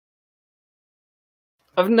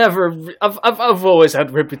I've always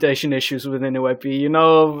had reputation issues within NYP. You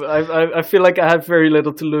know, I feel like I have very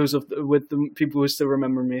little to lose with the people who still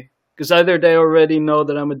remember me. Because either they already know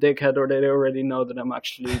that I'm a dickhead, or they already know that I'm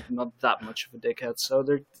actually not that much of a dickhead. So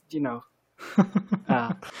they're, you know.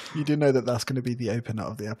 You do know that that's going to be the opener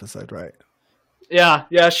of the episode, right? Yeah,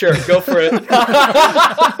 sure. Go for it.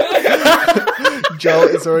 Joel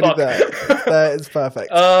is already there. There, it's perfect.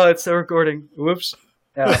 Oh, it's the recording. Whoops.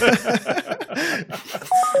 Yeah.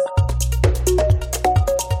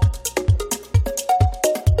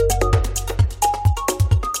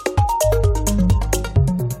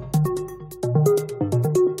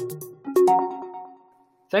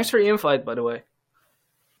 Thanks for the invite, by the way.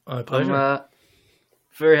 My pleasure. I'm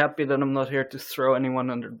very happy that I'm not here to throw anyone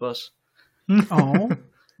under the bus. Oh,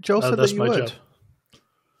 Joel said that you would. Job.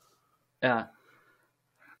 Yeah.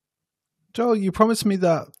 Joel, you promised me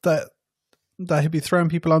that he'd be throwing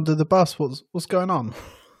people under the bus. What's going on?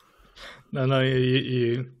 No,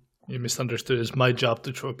 you misunderstood. It's my job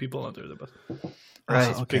to throw people under the bus. Right.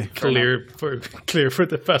 It's been clear for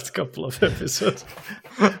the past couple of episodes.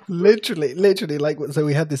 literally, like, so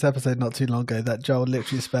we had this episode not too long ago that Joel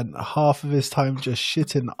literally spent half of his time just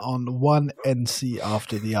shitting on one NC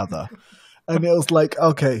after the other. And it was like,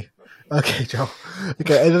 okay, Joel.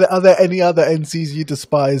 Okay, and are there any other NCs you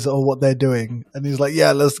despise or what they're doing? And he's like,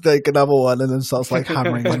 yeah, let's take another one. And then starts like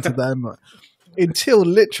hammering into them. Until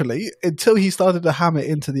he started to hammer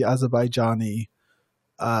into the Azerbaijani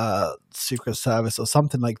Secret Service or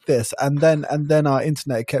something like this, and then our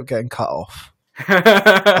internet kept getting cut off.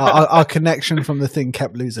 our connection from the thing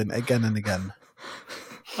kept losing again and again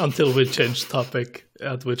until we changed topic,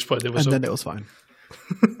 at which point it was and then it was fine.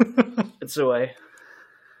 It's away.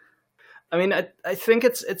 I mean, I think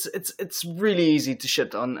it's really easy to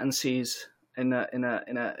shit on NCs in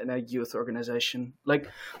a youth organization. Like,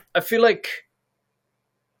 I feel like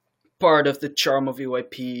part of the charm of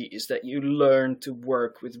EYP is that you learn to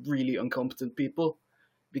work with really incompetent people,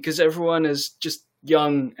 because everyone is just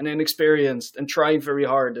young and inexperienced and trying very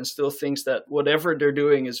hard and still thinks that whatever they're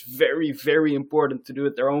doing is very, very important to do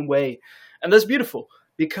it their own way. And that's beautiful,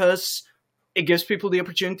 because it gives people the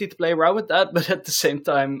opportunity to play around with that, but at the same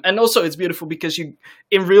time, and also it's beautiful because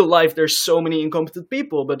in real life, there's so many incompetent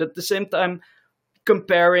people, but at the same time,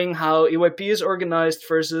 comparing how EYP is organized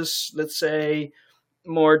versus, let's say,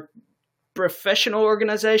 more professional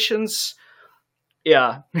organizations,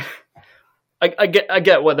 yeah, I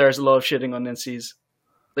get why there's a lot of shitting on NCs.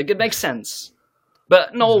 Like, it makes sense,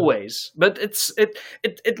 but not always. But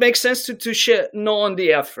it makes sense to shit not on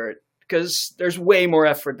the effort, because there's way more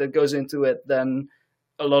effort that goes into it than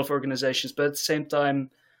a lot of organizations. But at the same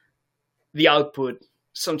time, the output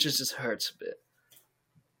sometimes just hurts a bit.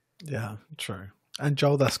 Yeah, true. And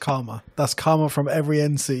Joel, that's karma. That's karma from every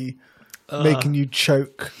NC making you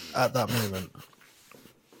choke at that moment.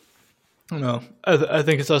 No, I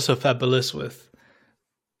think it's also fabulous with,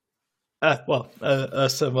 as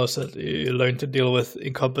Mo said, you learn to deal with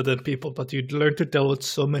incompetent people, but you learn to deal with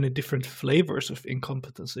so many different flavors of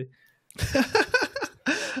incompetency.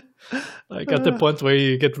 Like, at the point where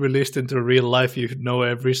you get released into real life, you know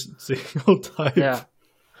every single type.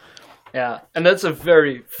 Yeah, and that's a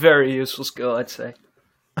very, very useful skill, I'd say.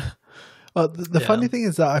 The funny thing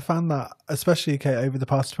is that I found that, especially over the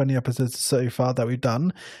past 20 episodes so far that we've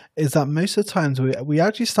done, is that most of the times we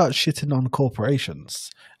actually start shitting on corporations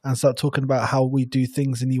and start talking about how we do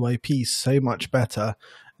things in EYP so much better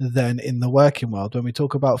than in the working world. When we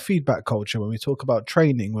talk about feedback culture, when we talk about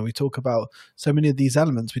training, when we talk about so many of these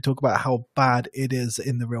elements, we talk about how bad it is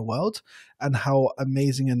in the real world and how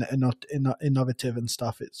amazing and innovative and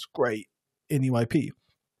stuff it's great in EYP.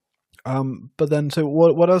 But then, so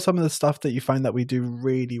what are some of the stuff that you find that we do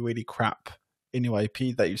really, really crap in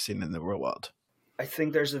EYP that you've seen in the real world? I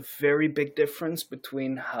think there's a very big difference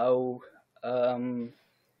between how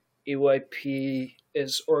EYP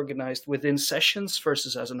is organized within sessions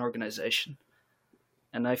versus as an organization.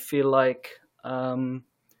 And I feel like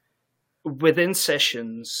within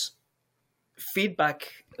sessions,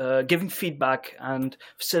 giving feedback and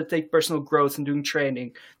facilitate personal growth and doing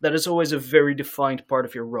training, that is always a very defined part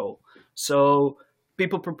of your role. So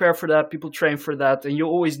people prepare for that, people train for that, and you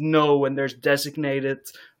always know when there's designated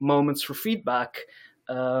moments for feedback,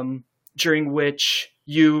 during which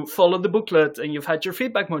you follow the booklet and you've had your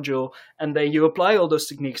feedback module, and then you apply all those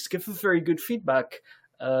techniques, give a very good feedback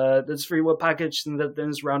that's very well packaged and that then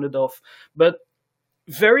is rounded off. But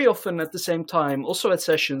very often at the same time, also at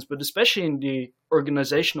sessions, but especially in the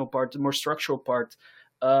organizational part, the more structural part,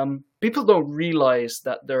 people don't realize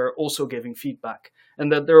that they're also giving feedback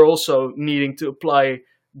and that they're also needing to apply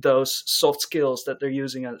those soft skills that they're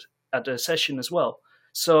using at a session as well.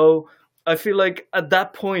 So I feel like at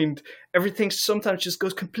that point, everything sometimes just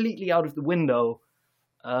goes completely out of the window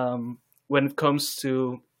when it comes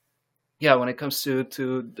to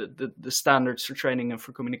the standards for training and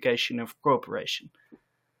for communication and for cooperation,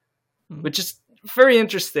 which is very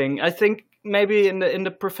interesting. I think maybe in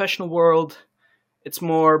the professional world, there's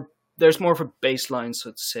more of a baseline,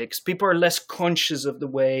 so to say, because people are less conscious of the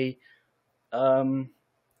way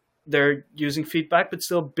they're using feedback, but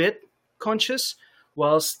still a bit conscious.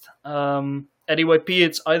 Whilst at EYP,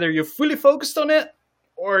 it's either you're fully focused on it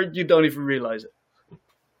or you don't even realize it.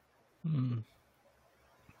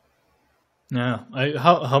 Yeah.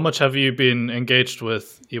 How much have you been engaged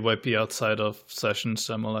with EYP outside of sessions,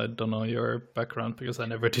 Samuel? I don't know your background because I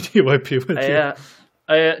never did EYP with you.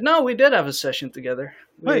 No, we did have a session together.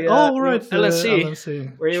 Right. Right.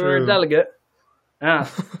 LNC, where you were a delegate. Yeah.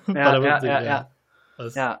 Yeah.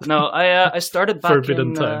 No, I started back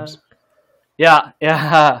Forbidden times. Yeah.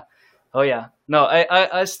 Oh, yeah. No,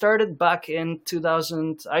 I started back in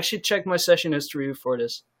 2000. I actually checked my session history before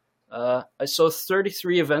this. I saw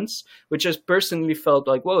 33 events, which I personally felt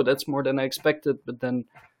like, whoa, that's more than I expected. But then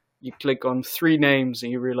you click on 3 names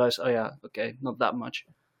and you realize, oh, yeah, okay, not that much.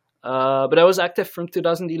 But I was active from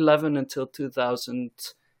 2011 until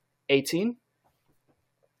 2018.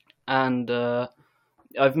 And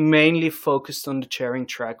I've mainly focused on the chairing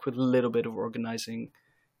track with a little bit of organizing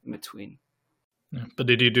in between. Yeah, but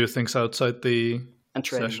did you do things outside the and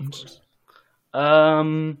training, sessions?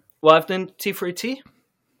 Well, I've done T4AT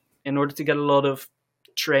in order to get a lot of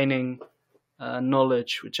training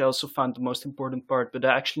knowledge, which I also found the most important part. But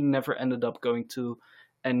I actually never ended up going to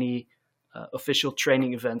any official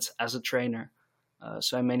training events as a trainer.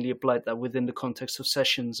 So I mainly applied that within the context of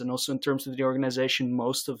sessions. And also in terms of the organization,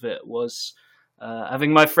 most of it was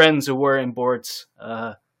having my friends who were in boards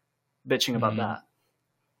bitching about that.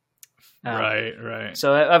 Right.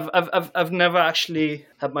 So I've never actually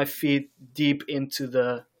had my feet deep into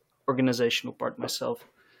the organizational part myself.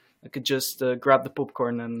 I could just grab the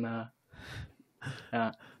popcorn and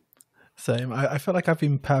Same. I feel like I've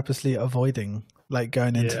been purposely avoiding like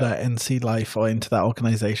going into that NC life or into that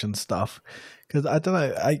organization stuff because I don't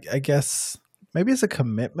know. I guess maybe it's a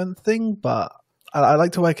commitment thing, but I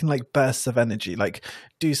like to work in like bursts of energy, like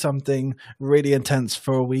do something really intense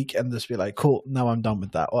for a week and just be like, cool, now I'm done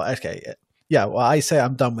with that. Or okay, yeah, well, I say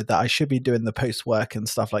I'm done with that. I should be doing the post work and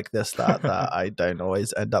stuff like this that I don't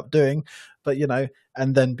always end up doing, but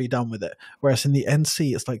and then be done with it. Whereas in the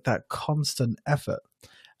NC, it's like that constant effort.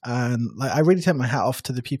 And like I really take my hat off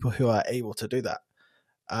to the people who are able to do that.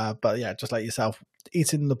 But yeah, just like yourself,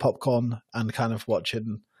 eating the popcorn and kind of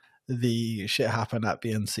watching the shit happen at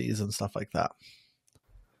BNCs and stuff like that.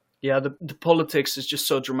 Yeah, the politics is just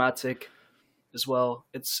so dramatic as well.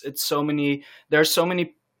 It's so many. There are so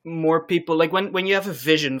many more people. Like when you have a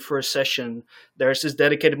vision for a session, there's this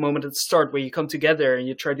dedicated moment at the start where you come together and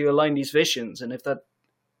you try to align these visions. And if that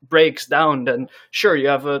breaks down, then sure, you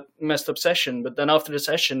have a messed up session. But then after the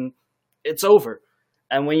session, it's over.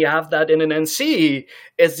 And when you have that in an NC,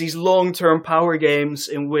 it's these long-term power games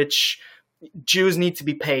in which Jews need to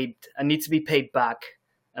be paid and need to be paid back.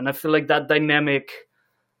 And I feel like that dynamic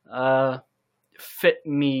fit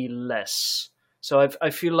me less. So I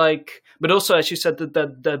feel like, but also as you said,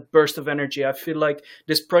 that burst of energy, I feel like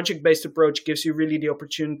this project-based approach gives you really the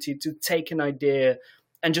opportunity to take an idea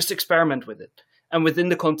and just experiment with it. And within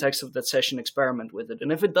the context of that session, experiment with it.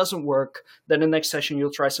 And if it doesn't work, then the next session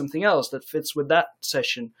you'll try something else that fits with that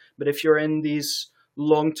session. But if you're in these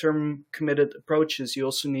long-term committed approaches, you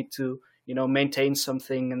also need to, maintain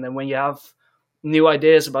something. And then when you have new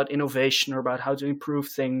ideas about innovation or about how to improve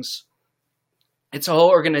things, it's a whole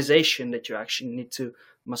organization that you actually need to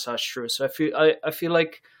massage through. So I feel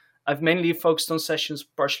like I've mainly focused on sessions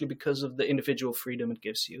partially because of the individual freedom it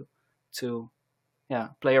gives you to,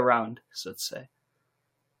 play around, so to say.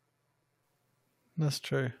 That's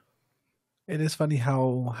true. It is funny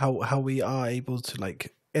how we are able to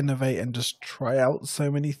like innovate and just try out so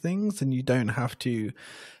many things, and you don't have to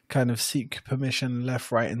kind of seek permission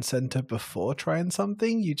left, right, and center before trying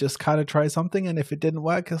something. You just kind of try something, and if it didn't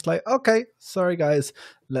work, it's like, okay, sorry guys,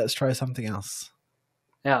 let's try something else.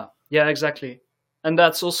 Yeah, exactly. And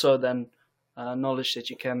that's also then knowledge that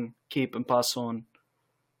you can keep and pass on.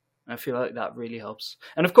 I feel like that really helps.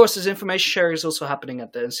 And of course, this information sharing is also happening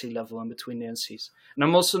at the NC level and between the NCs. And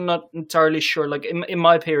I'm also not entirely sure, like in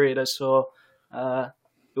my period, I saw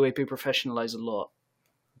UAP professionalize a lot.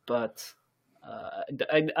 But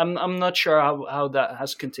I'm not sure how that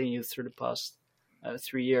has continued through the past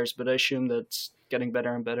 3 years, but I assume that's getting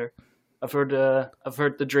better and better. I've heard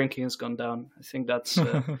the drinking has gone down. I think that's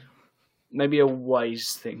maybe a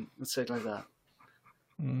wise thing. Let's say it like that.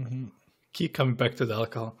 Mm-hmm. Keep coming back to the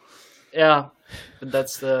alcohol. Yeah, but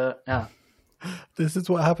that's the This is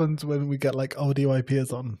what happens when we get like old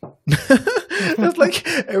EYPers on. It's like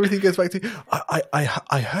everything goes back to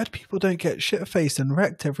I heard people don't get shit faced and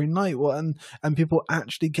wrecked every night. And people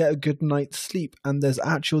actually get a good night's sleep, and there's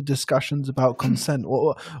actual discussions about consent.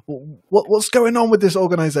 What's going on with this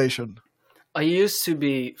organization? I used to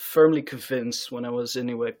be firmly convinced when I was in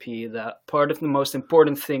EYP that part of the most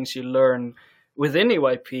important things you learn within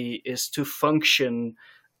EYP is to function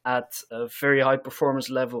at a very high performance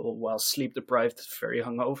level while sleep deprived, very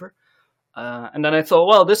hungover. And then I thought,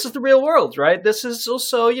 well, this is the real world, right? This is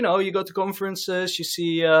also, you go to conferences, you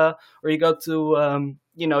see, or you go to,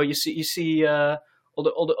 you see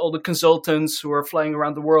all the consultants who are flying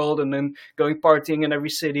around the world and then going partying in every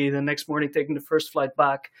city, the next morning taking the first flight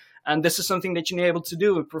back. And this is something that you're able to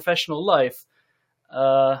do in professional life.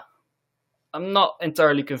 I'm not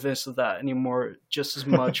entirely convinced of that anymore, just as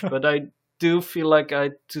much, but I do feel like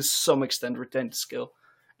I, to some extent, retained the skill.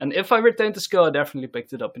 And if I retained the skill, I definitely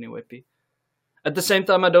picked it up in EYP. At the same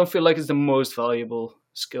time, I don't feel like it's the most valuable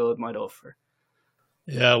skill it might offer.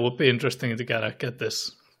 Yeah, it would be interesting to get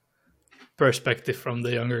this perspective from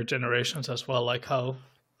the younger generations as well. Like how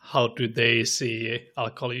do they see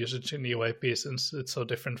alcohol usage in EYP, since it's so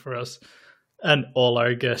different for us and all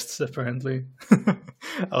our guests, apparently.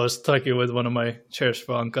 I was talking with one of my chairs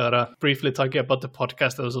for Ankara, briefly talking about the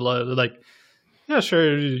podcast. There was a lot of like, yeah,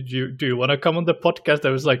 sure, do you want to come on the podcast?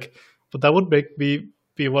 I was like, but that would make me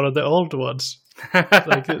be one of the old ones.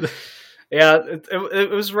 Like, yeah,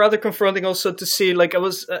 it was rather confronting also to see, like,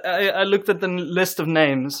 I looked at the list of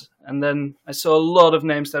names, and then I saw a lot of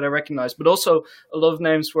names that I recognized, but also a lot of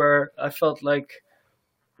names where I felt like,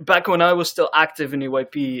 back when I was still active in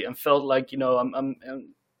EYP and felt like, I'm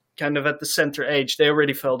kind of at the center age, they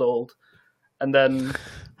already felt old. And then,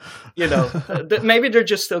 maybe they're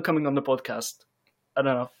just still coming on the podcast. I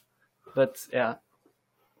don't know. But yeah.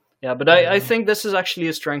 Yeah, but I think this is actually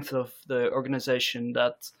a strength of the organization,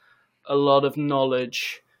 that a lot of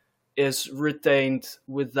knowledge is retained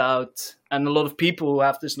without, and a lot of people who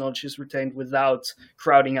have this knowledge is retained without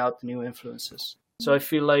crowding out the new influences. So I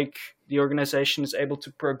feel like the organization is able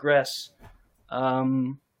to progress.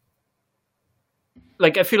 I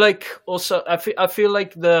feel like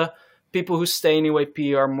the people who stay in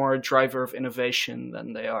EYP are more a driver of innovation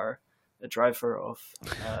than they are a driver of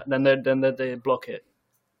than they block it.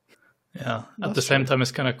 Yeah. At the same time,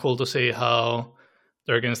 it's kind of cool to see how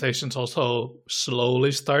the organization's also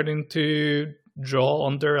slowly starting to draw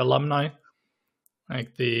on their alumni.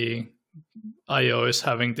 Like the IO is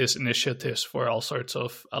having these initiatives for all sorts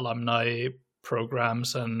of alumni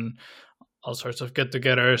programs and all sorts of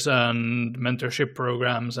get-togethers and mentorship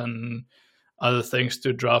programs and other things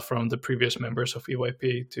to draw from the previous members of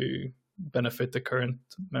EYP to benefit the current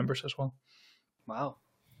members as well. Wow.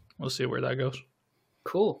 We'll see where that goes.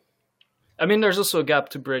 Cool. I mean, there's also a gap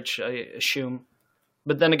to bridge, I assume.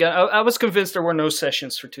 But then again, I was convinced there were no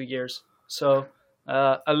sessions for 2 years. So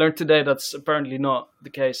I learned today that's apparently not the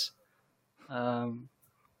case. But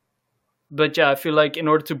yeah, I feel like in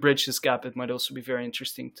order to bridge this gap, it might also be very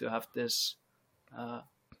interesting to have this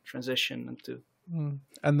transition into.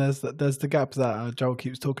 And there's the gap that Joel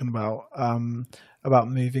keeps talking about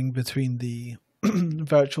moving between the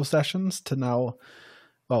virtual sessions to now,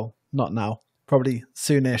 well, not now, probably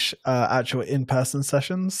soonish, actual in-person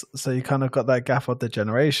sessions. So you kind of got that gap of the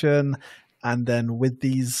generation, and then with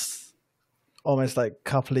these almost like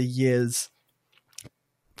couple of years,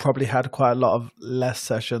 probably had quite a lot of less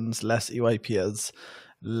sessions, less EYPers,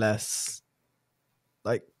 less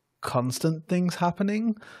like constant things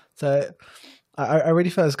happening. So I really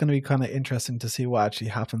feel it's going to be kind of interesting to see what actually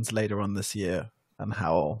happens later on this year and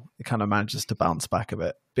how it kind of manages to bounce back a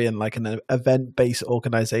bit, being like an event-based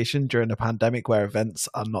organization during a pandemic where events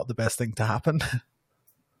are not the best thing to happen.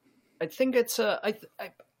 I think it's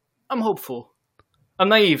I'm hopeful. I'm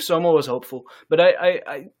naive, so I'm always hopeful. But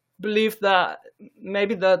I believe that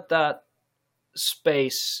maybe that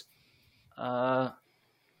space, I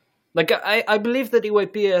believe that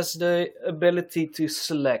EYP has the ability to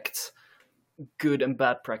select good and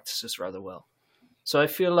bad practices rather well. So I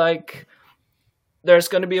feel like there's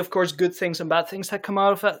going to be, of course, good things and bad things that come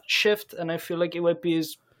out of that shift. And I feel like EYP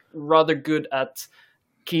is rather good at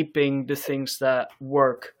keeping the things that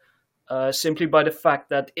work, simply by the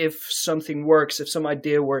fact that if something works, if some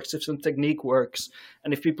idea works, if some technique works,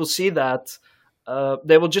 and if people see that,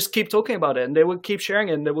 they will just keep talking about it and they will keep sharing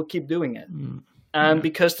it and they will keep doing it. And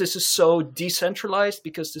because this is so decentralized,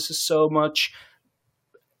 because this is so much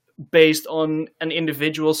based on an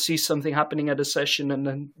individual sees something happening at a session and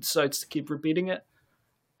then decides to keep repeating it,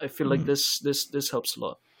 I feel like this helps a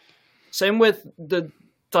lot. Same with the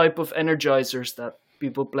type of energizers that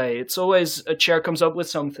people play. It's always a chair comes up with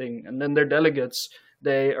something, and then their delegates,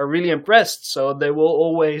 they are really impressed. So they will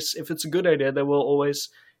always, if it's a good idea, they will always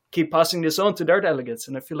keep passing this on to their delegates.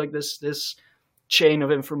 And I feel like this chain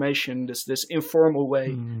of information, this informal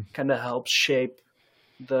way, kind of helps shape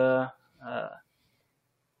the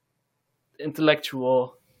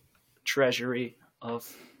intellectual treasury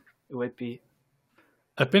of UAP.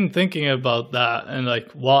 I've been thinking about that and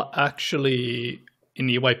like what actually in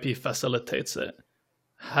EYP facilitates it.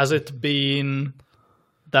 Has it been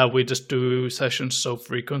that we just do sessions so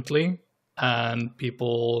frequently and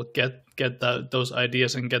people get those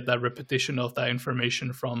ideas and get that repetition of that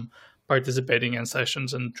information from participating in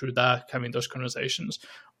sessions and through that having those conversations?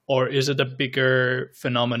 Or is it a bigger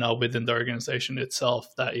phenomena within the organization itself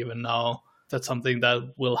that even now that's something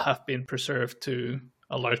that will have been preserved to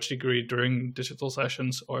a large degree during digital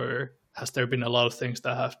sessions, or has there been a lot of things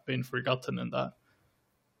that have been forgotten in that?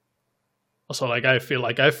 Also, like, I feel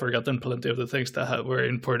like I've forgotten plenty of the things that were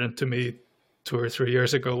important to me 2 or 3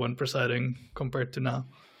 years ago when presiding compared to now.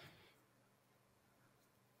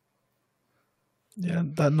 Yeah,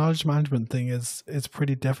 that knowledge management thing is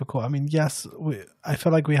pretty difficult. I mean, yes, I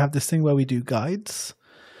feel like we have this thing where we do guides.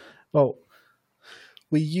 Well,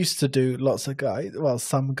 we used to do lots of guides,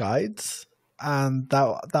 some guides, and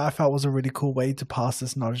that I felt was a really cool way to pass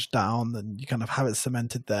this knowledge down, and you kind of have it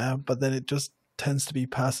cemented there. But then it just tends to be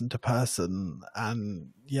person to person, and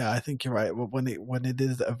yeah, I think you're right. When it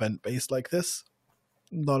is event based like this,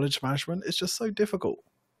 knowledge management is just so difficult.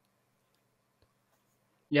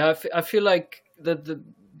 Yeah, I feel like the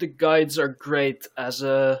guides are great as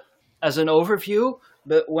an overview,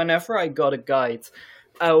 but whenever I got a guide,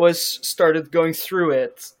 I always started going through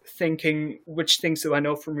it, thinking which things do I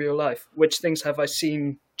know from real life, which things have I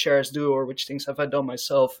seen chairs do, or which things have I done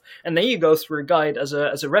myself, and then you go through a guide as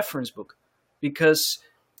a reference book, because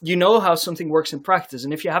you know how something works in practice,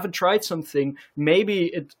 and if you haven't tried something, maybe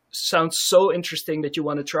it sounds so interesting that you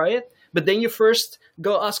want to try it. But then you first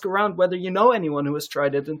go ask around whether you know anyone who has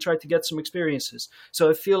tried it and try to get some experiences. So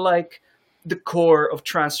I feel like the core of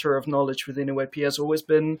transfer of knowledge within UAP has always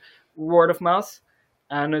been word of mouth,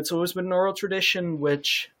 and it's always been an oral tradition,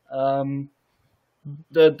 which the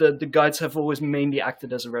guides have always mainly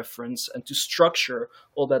acted as a reference and to structure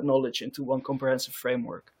all that knowledge into one comprehensive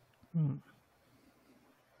framework.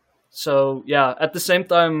 So yeah, at the same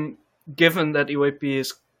time, given that UAP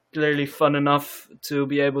is clearly fun enough to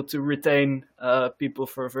be able to retain people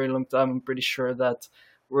for a very long time, I'm pretty sure that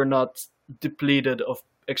we're not depleted of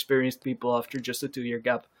experienced people after just a 2-year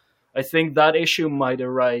gap. I think that issue might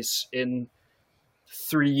arise in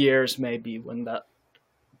 3 years maybe, when that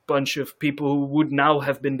bunch of people who would now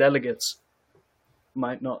have been delegates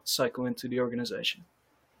might not cycle into the organization.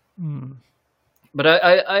 But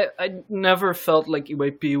I never felt like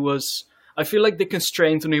UAP was... I feel like the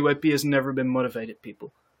constraint on UAP has never been motivated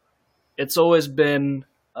people. It's always been...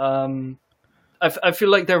 I feel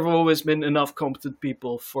like there have always been enough competent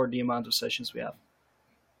people for the amount of sessions we have.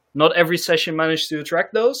 Not every session managed to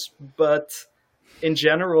attract those, but in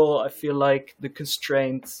general, I feel like the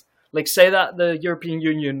constraint... Like, say that the European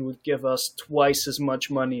Union would give us twice as much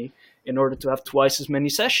money in order to have twice as many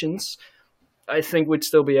sessions, I think we'd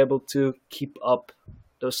still be able to keep up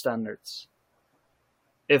those standards.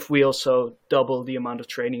 If we also double the amount of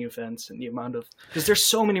training events and the amount of... Because there's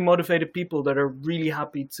so many motivated people that are really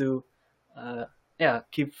happy to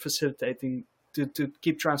keep facilitating, to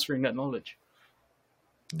keep transferring that knowledge.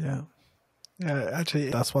 Yeah. Yeah, actually,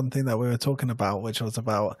 that's one thing that we were talking about, which was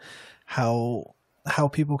about how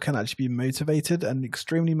people can actually be motivated and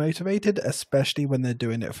extremely motivated, especially when they're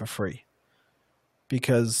doing it for free.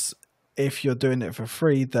 Because if you're doing it for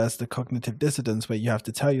free, there's the cognitive dissonance where you have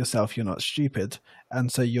to tell yourself you're not stupid.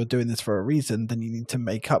 And so you're doing this for a reason, then you need to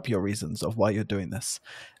make up your reasons of why you're doing this.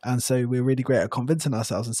 And so we're really great at convincing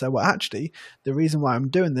ourselves and say, well, actually, the reason why I'm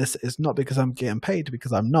doing this is not because I'm getting paid,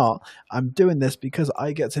 because I'm not. I'm doing this because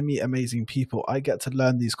I get to meet amazing people. I get to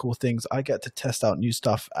learn these cool things. I get to test out new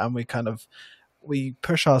stuff. And we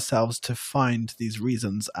push ourselves to find these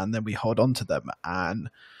reasons, and then we hold on to them. And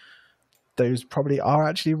those probably are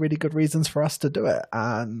actually really good reasons for us to do it.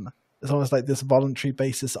 And it's almost like this voluntary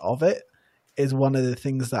basis of it is one of the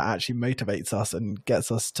things that actually motivates us and gets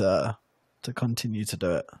us to continue to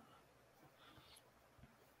do it.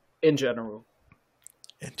 In general.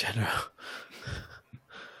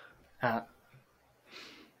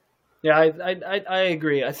 Yeah, I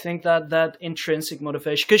agree. I think that intrinsic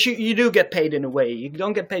motivation, because you do get paid in a way. You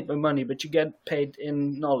don't get paid by money, but you get paid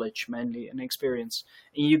in knowledge mainly and experience.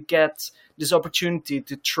 And you get this opportunity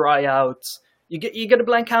to try out You get a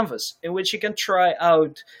blank canvas in which you can try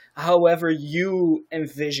out however you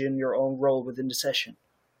envision your own role within the session.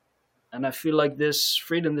 And I feel like this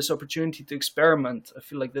freedom, this opportunity to experiment, I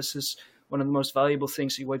feel like this is one of the most valuable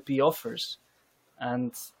things EYP offers.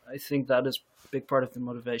 And I think that is a big part of the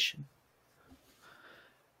motivation.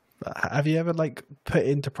 Have you ever like put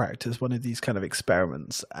into practice one of these kind of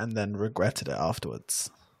experiments and then regretted it afterwards?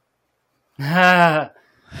 I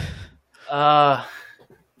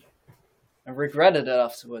regretted it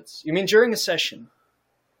afterwards. You mean during a session?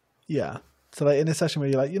 Yeah. So like in a session where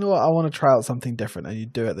you're like, you know what, I want to try out something different, and you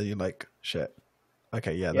do it, then you're like, shit.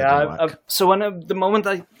 Okay, yeah, that didn't work. So the moment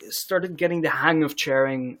I started getting the hang of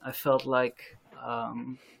chairing, I felt like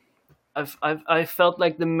I felt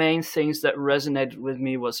like the main things that resonated with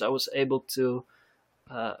me was I was able to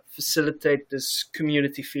facilitate this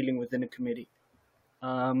community feeling within a committee.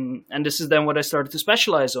 And this is then what I started to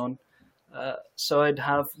specialize on. So I'd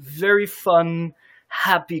have very fun,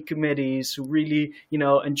 happy committees who really,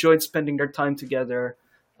 enjoyed spending their time together.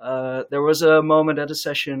 There was a moment at a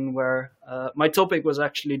session where my topic was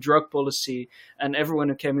actually drug policy, and everyone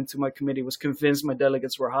who came into my committee was convinced my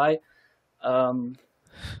delegates were high.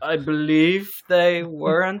 I believe they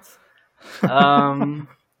weren't.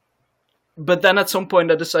 But then at some point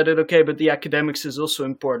I decided, okay, but the academics is also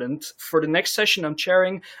important. For the next session I'm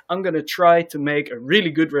chairing, I'm going to try to make a really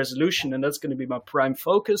good resolution, and that's going to be my prime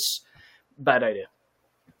focus. Bad idea.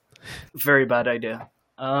 Very bad idea.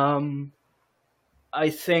 I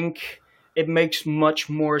think it makes much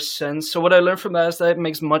more sense. So what I learned from that is that it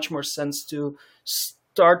makes much more sense to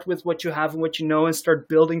start with what you have and what you know and start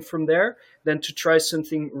building from there than to try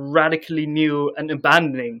something radically new and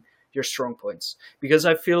abandoning your strong points. Because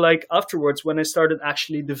I feel like afterwards, when I started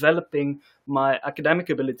actually developing my academic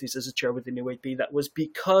abilities as a chair within EYP, that was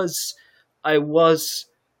because I was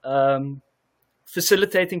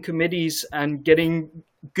facilitating committees and getting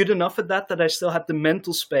good enough at that I still had the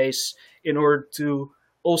mental space in order to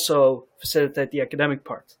also facilitate the academic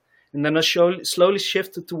part. And then I slowly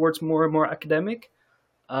shifted towards more and more academic,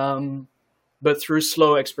 but through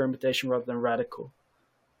slow experimentation rather than radical.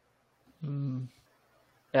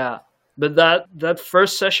 Yeah, but that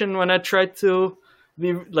first session when I tried to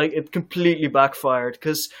be like, it completely backfired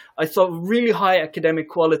because I thought really high academic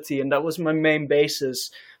quality, and that was my main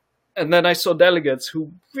basis. And then I saw delegates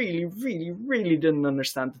who really, really, really didn't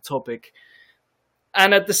understand the topic.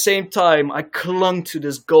 And at the same time, I clung to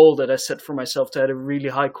this goal that I set for myself to have a really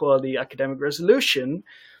high quality academic resolution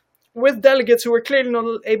with delegates who were clearly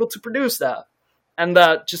not able to produce that. And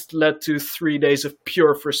that just led to 3 days of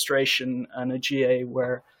pure frustration and a GA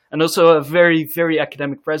and also a very, very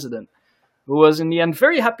academic president who was in the end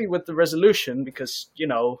very happy with the resolution because,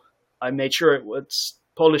 I made sure it was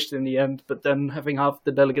polished in the end, but then having half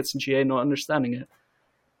the delegates in GA not understanding it.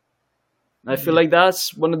 And I feel like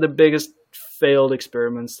that's one of the biggest failed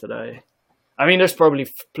experiments that I mean, there's probably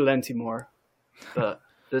plenty more, but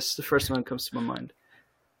this is the first one that comes to my mind.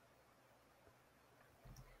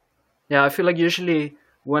 Yeah, I feel like usually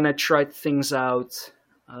when I tried things out,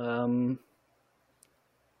 in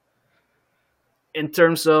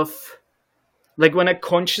terms of, like when I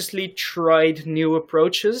consciously tried new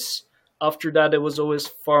approaches, after that it was always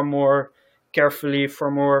far more carefully,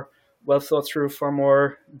 far more well thought through, far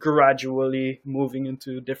more gradually moving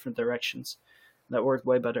into different directions. That worked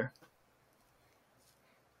way better.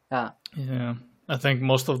 Yeah, I think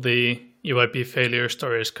most of the EYP failure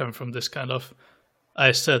stories come from this kind of,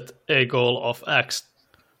 I set a goal of X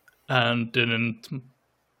and didn't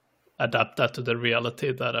adapt that to the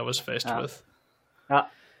reality that I was faced with.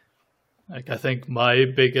 Like, I think my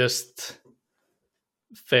biggest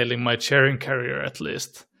failing my chairing career, at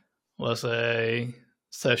least, was a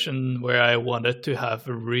session where I wanted to have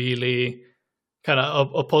a really kind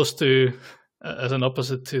of opposed to, as an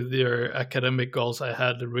opposite to their academic goals, I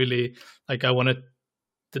had really, like, I wanted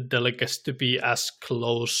the delegates to be as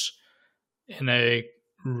close in a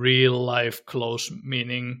real life close,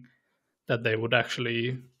 meaning that they would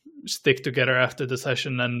actually stick together after the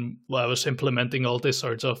session. And I was implementing all these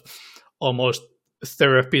sorts of almost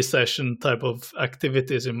therapy session type of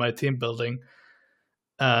activities in my team building.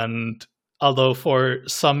 And although for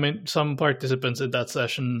some participants in that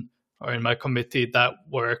session or in my committee that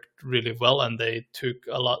worked really well and they took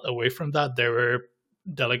a lot away from that, there were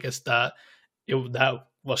delegates that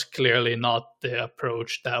was clearly not the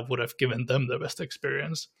approach that would have given them the best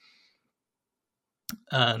experience.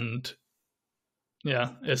 And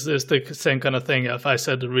yeah, it's the same kind of thing. If I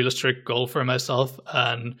set a really strict goal for myself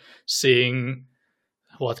and seeing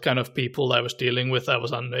what kind of people I was dealing with, I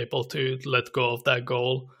was unable to let go of that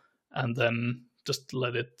goal and then just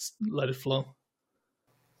let it flow.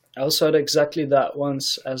 I also had exactly that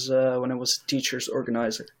once as when I was a teacher's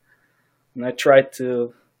organizer, and I tried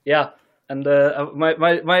to and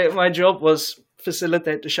my job was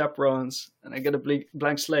facilitate the chaperones, and I get a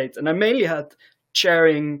blank slate, and I mainly had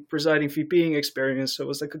chairing, presiding, VPing experience. So it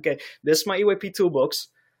was like, okay, this is my EYP toolbox.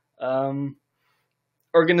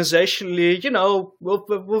 Organizationally,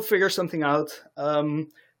 we'll figure something out.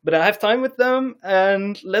 But I have time with them,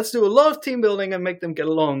 and let's do a lot of team building and make them get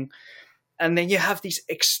along. And then you have these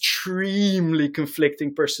extremely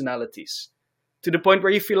conflicting personalities to the point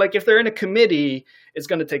where you feel like if they're in a committee, it's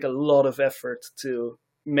going to take a lot of effort to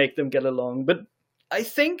make them get along. But I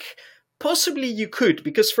think possibly you could,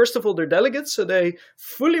 because first of all, they're delegates, so they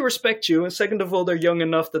fully respect you. And second of all, they're young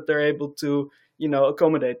enough that they're able to,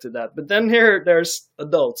 accommodate to that. But then there's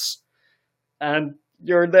adults, and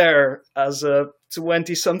you're there as a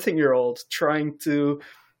 20-something-year-old trying to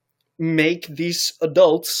make these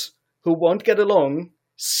adults who won't get along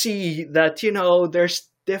see that, there's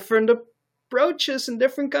different approaches and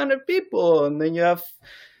different kind of people. And then you have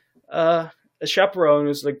a chaperone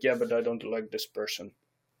who's like, yeah, but I don't like this person.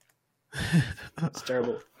 It's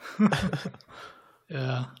terrible.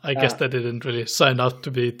 Yeah, I guess they didn't really sign up to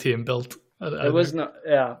be team built. It was not,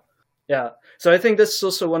 yeah. So I think this is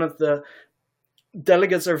also one of the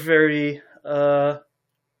delegates are very...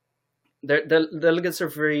 delegates are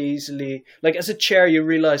very easily, like as a chair, you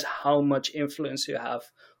realize how much influence you have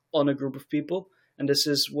on a group of people. And this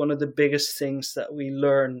is one of the biggest things that we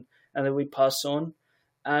learn and that we pass on.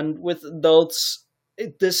 And with adults,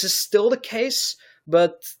 this is still the case,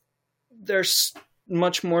 but they're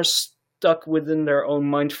much more stuck within their own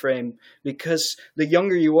mind frame, because the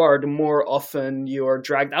younger you are, the more often you are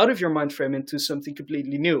dragged out of your mind frame into something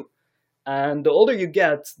completely new. And the older you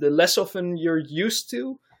get, the less often you're used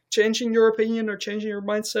to changing your opinion or changing your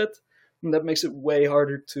mindset. And that makes it way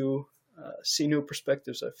harder to see new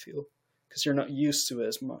perspectives, I feel, because you're not used to it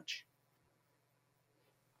as much.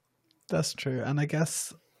 That's true. And I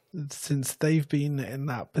guess since they've been in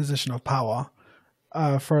that position of power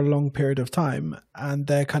for a long period of time, and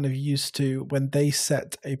they're kind of used to when they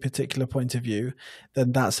set a particular point of view,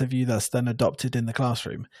 then that's a view that's then adopted in the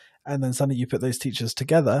classroom. And then suddenly you put those teachers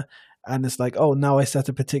together, and it's like, oh, now I set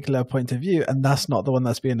a particular point of view, and that's not the one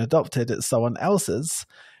that's being adopted, it's someone else's.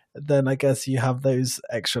 Then I guess you have those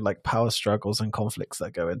extra like power struggles and conflicts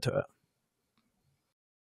that go into it.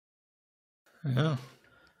 Yeah.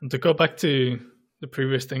 And to go back to the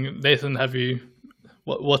previous thing, Nathan,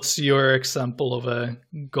 what's your example of a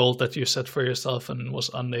goal that you set for yourself and was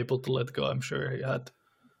unable to let go? I'm sure you had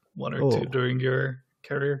one or two during your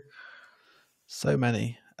career. So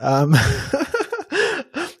many. A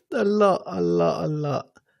lot.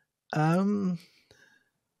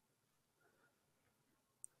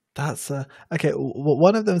 That's okay.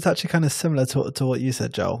 One of them is actually kind of similar to what you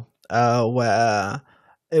said, Joel, where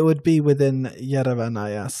it would be within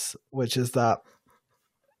Yerevan IS, which is that.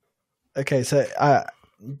 Okay, so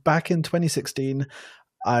back in 2016,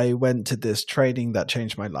 I went to this training that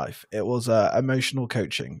changed my life. It was emotional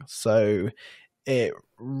coaching. So it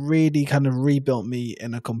really kind of rebuilt me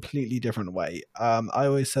in a completely different way. I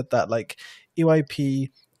always said that like every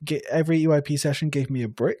EYP session gave me a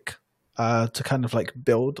brick to kind of like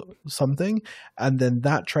build something. And then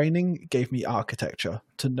that training gave me architecture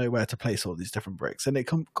to know where to place all these different bricks. And it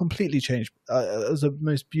completely changed. It was the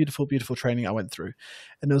most beautiful, beautiful training I went through.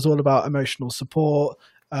 And it was all about emotional support,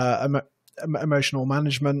 emotional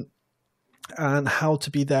management, and how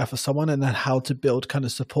to be there for someone, and then how to build kind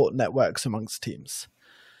of support networks amongst teams.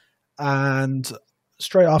 And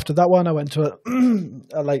straight after that one, I went to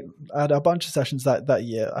I had a bunch of sessions that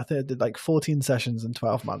year. I think I did like 14 sessions in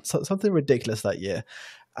 12 months, something ridiculous that year.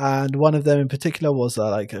 And one of them in particular was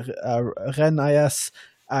like a Ren IS.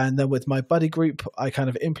 And then with my buddy group, I kind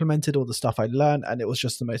of implemented all the stuff I learned, and it was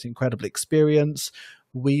just the most incredible experience.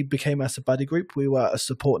 We became, as a buddy group, we were a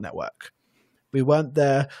support network. We weren't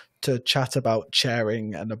there to chat about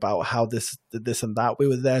chairing and about how this and that. We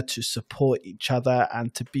were there to support each other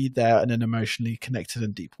and to be there in an emotionally connected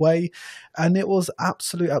and deep way. And it was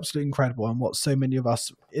absolutely incredible, and what so many of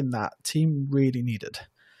us in that team really needed.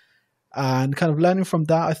 And kind of learning from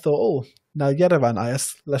that, I thought, now Yerevan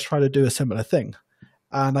IS, let's try to do a similar thing.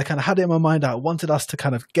 And I kind of had it in my mind, I wanted us to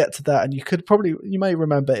kind of get to that. And you may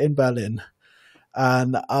remember in Berlin,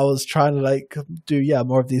 and I was trying to like do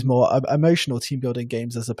more of these more emotional team building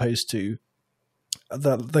games as opposed to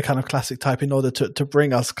the kind of classic type in order to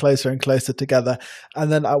bring us closer and closer together.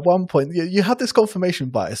 And then at one point, you have this confirmation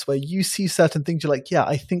bias where you see certain things, you're like, yeah,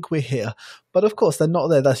 I think we're here. But of course, they're not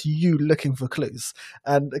there. That's you looking for clues.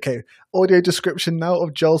 And okay, audio description now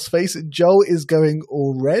of Joel's face. Joel is going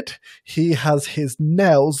all red. He has his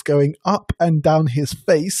nails going up and down his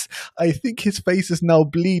face. I think his face is now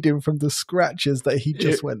bleeding from the scratches that he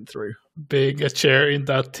just went through. Being a chair in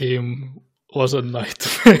that team was a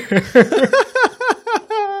nightmare.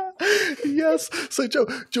 Yes. So, Joe,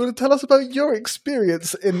 do you want to tell us about your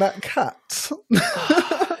experience in that cat?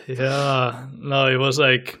 Yeah. No, it was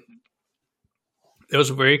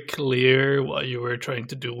very clear what you were trying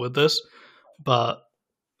to do with this, but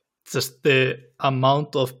just the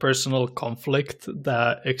amount of personal conflict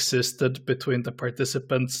that existed between the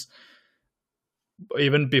participants,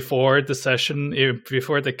 even before the session, even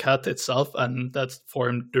before the cat itself, and that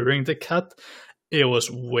formed during the cat, it was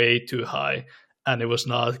way too high. And it was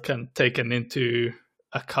not taken into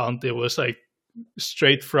account. It was like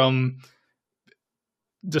straight from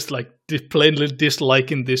just like plainly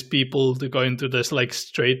disliking these people to go into this like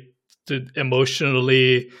straight to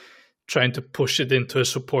emotionally trying to push it into a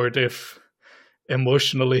supportive,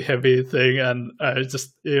 emotionally heavy thing. And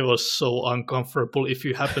it was so uncomfortable if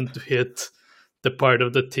you happen to hit the part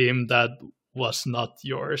of the team that was not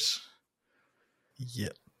yours. Yeah.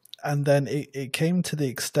 And then it came to the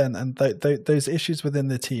extent, and those issues within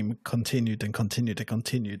the team continued and continued and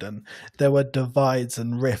continued. And there were divides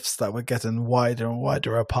and rifts that were getting wider and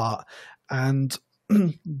wider apart. And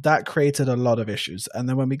that created a lot of issues. And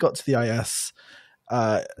then when we got to the IS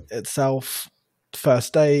itself,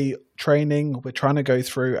 first day training, we're trying to go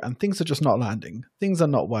through and things are just not landing. Things are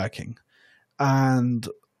not working. And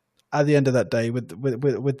at the end of that day with the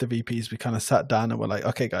VPs, we kind of sat down and we're like,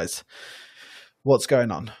 okay, guys, what's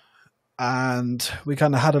going on? And we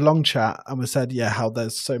kind of had a long chat and we said, yeah, how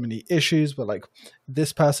there's so many issues, but like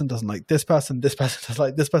this person doesn't like this person doesn't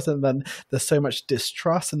like this person. And then there's so much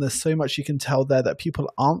distrust and there's so much you can tell there that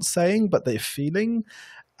people aren't saying, but they're feeling.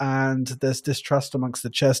 And there's distrust amongst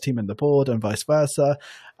the chess team and the board and vice versa.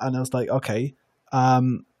 And I was like, okay,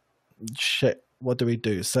 shit, what do we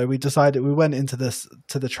do? So we decided, we went into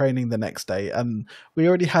to the training the next day and we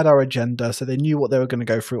already had our agenda. So they knew what they were going to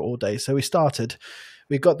go through all day. So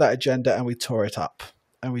we got that agenda and we tore it up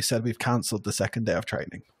and we said, we've cancelled the second day of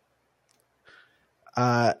training.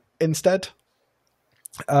 Instead,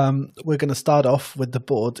 we're going to start off with the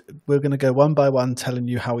board. We're going to go one by one telling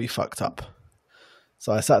you how we fucked up.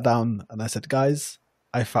 So I sat down and I said, guys,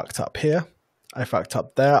 I fucked up here. I fucked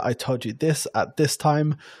up there. I told you this at this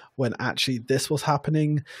time when actually this was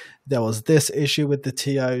happening. There was this issue with the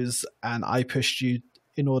TOs and I pushed you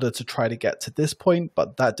in order to try to get to this point,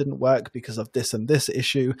 but that didn't work because of this and this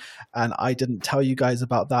issue. And I didn't tell you guys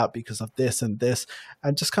about that because of this and this,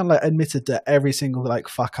 and just kind of like admitted to every single like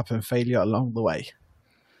fuck up and failure along the way.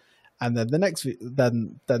 And then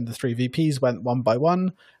then the three VPs went one by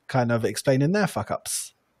one, kind of explaining their fuck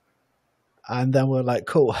ups. And then we're like,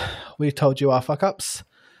 cool, we've told you our fuck ups.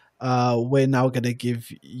 We're now going to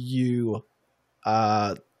give you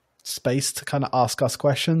space to kind of ask us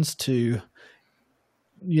questions, to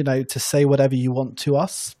say whatever you want to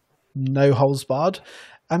us. No holds barred.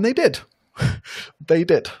 And they did. They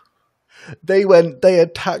did. They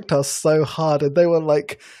attacked us so hard and they were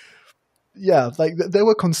like, yeah, like there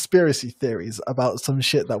were conspiracy theories about some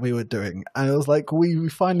shit that we were doing. And it was like, we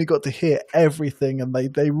finally got to hear everything and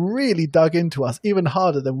they really dug into us even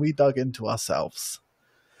harder than we dug into ourselves.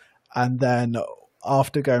 And then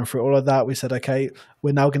after going through all of that, we said, okay,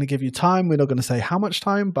 we're now going to give you time. We're not going to say how much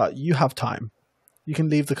time, but you have time. You can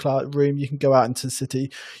leave the room. You can go out into the city.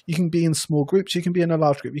 You can be in small groups. You can be in a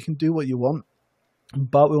large group. You can do what you want.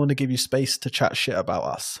 But we want to give you space to chat shit about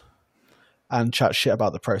us and chat shit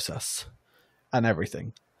about the process and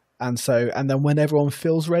everything. And then when everyone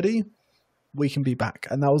feels ready, we can be back.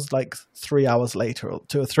 And that was like 3 hours later, or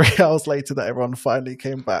 2 or 3 hours later, that everyone finally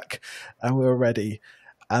came back and we were ready.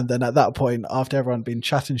 And then at that point, after everyone had been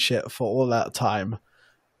chatting shit for all that time,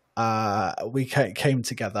 we came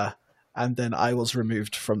together. And then I was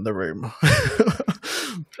removed from the room.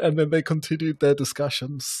 And then they continued their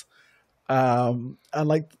discussions. And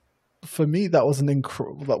like, for me, that was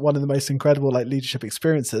one of the most incredible like leadership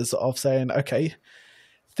experiences of saying, okay,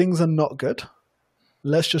 things are not good.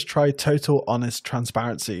 Let's just try total honest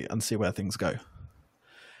transparency and see where things go.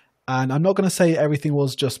 And I'm not going to say everything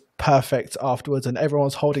was just perfect afterwards and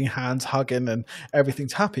everyone's holding hands, hugging and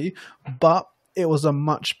everything's happy, but it was a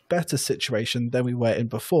much better situation than we were in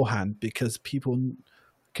beforehand because people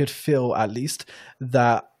could feel at least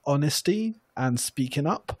that honesty and speaking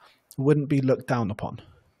up wouldn't be looked down upon.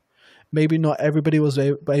 maybe not everybody was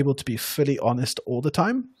able to be fully honest all the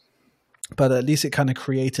time, but at least it kind of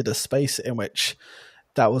created a space in which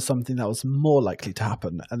that was something that was more likely to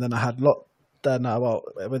happen. And then I had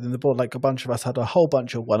within the board, like a bunch of us had a whole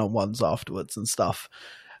bunch of one-on-ones afterwards and stuff,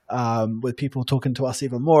 with people talking to us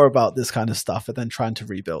even more about this kind of stuff and then trying to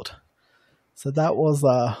rebuild. So that was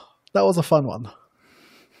a fun one.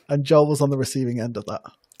 And Joel was on the receiving end of that.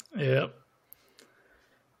 Yeah.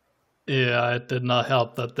 Yeah, it did not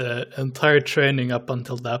help that the entire training up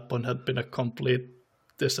until that point had been a complete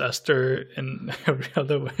disaster in every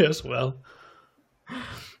other way as well.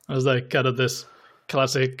 It was like kind of this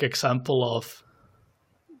classic example of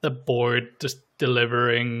the board just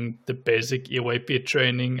delivering the basic EYP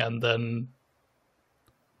training and then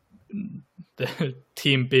the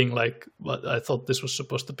team being like, "What? I thought this was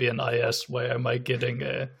supposed to be an IS. Why am I getting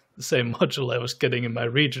the same module I was getting in my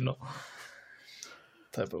regional?"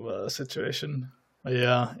 Type of situation. But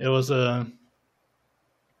yeah, it was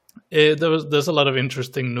there's a lot of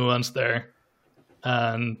interesting nuance there,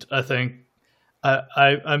 and I think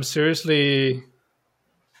I'm seriously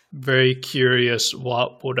very curious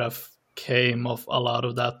what would have came of a lot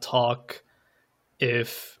of that talk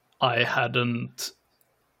if I hadn't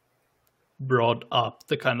brought up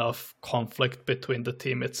the kind of conflict between the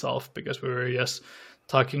team itself, because we were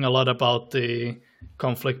talking a lot about the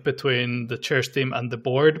conflict between the chairs team and the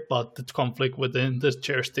board, but the conflict within the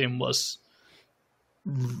chairs team was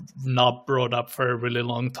not brought up for a really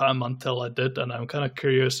long time until I did, and I'm kind of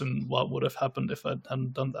curious in what would have happened if I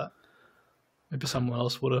hadn't done that. Maybe someone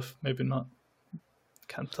else would have, maybe not.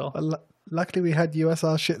 Can't tell. Well, luckily we had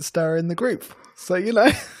USR shit stir in the group, so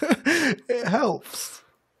it helps.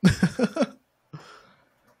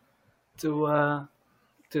 To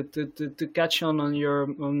catch on your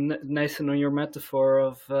Nathan, on your metaphor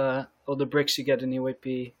of all the bricks you get in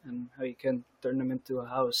EYP and how you can turn them into a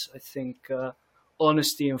house, I think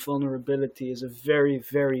honesty and vulnerability is a very,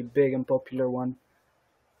 very big and popular one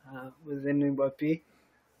within EYP.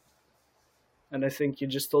 And I think you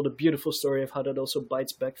just told a beautiful story of how that also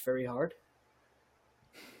bites back very hard.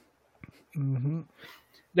 Mm-hmm.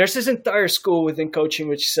 There's this entire school within coaching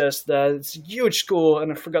which says that it's a huge school, and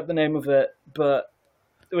I forgot the name of it, but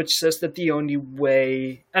which says that the only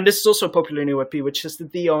way, and this is also popular in EYP, which says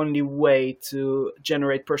that the only way to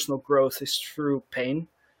generate personal growth is through pain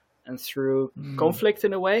and through conflict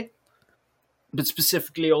in a way, but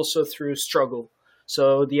specifically also through struggle.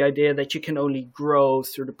 So the idea that you can only grow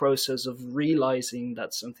through the process of realizing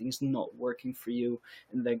that something is not working for you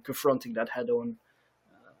and then confronting that head on.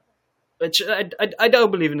 Which I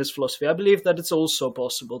don't believe in this philosophy. I believe that it's also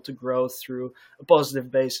possible to grow through a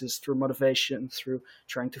positive basis, through motivation, through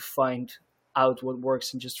trying to find out what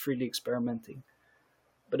works and just freely experimenting.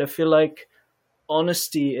 But I feel like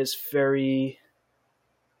honesty is a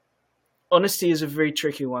very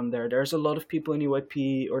tricky one there. There's a lot of people in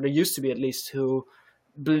EYP, or there used to be at least, who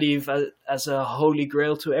believe as a holy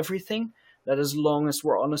grail to everything, that as long as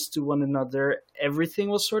we're honest to one another, everything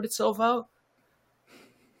will sort itself out.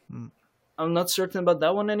 I'm not certain about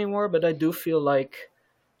that one anymore, but I do feel like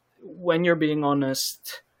when you're being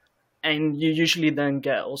honest, and you usually then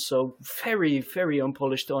get also very, very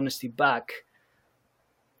unpolished honesty back,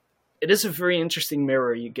 it is a very interesting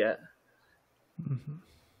mirror you get.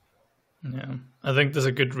 Mm-hmm. Yeah, I think there's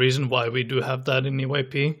a good reason why we do have that in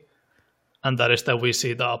EYP, and that is that we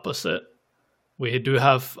see the opposite. We do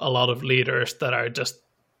have a lot of leaders that are just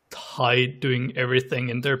doing everything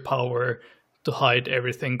in their power to hide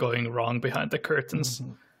everything going wrong behind the curtains.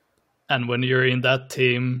 Mm-hmm. And when you're in that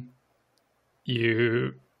team,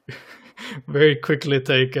 you very quickly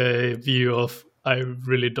take a view of, I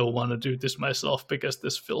really don't want to do this myself because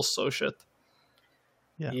this feels so shit.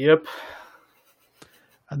 Yeah. Yep.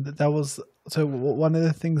 And that was, so one of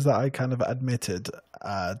the things that I kind of admitted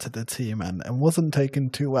to the team and wasn't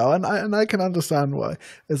taken too well, and I can understand why,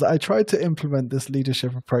 is I tried to implement this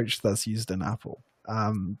leadership approach that's used in Apple.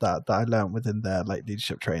 That I learned within their like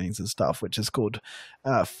leadership trainings and stuff, which is called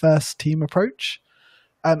first team approach.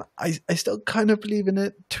 And I still kind of believe in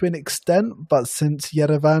it to an extent, but since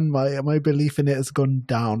Yerevan, my belief in it has gone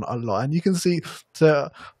down a lot. And you can see the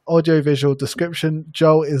audio-visual description,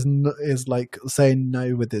 Joel is like saying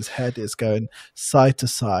no with his head, is going side to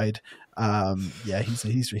side. Yeah,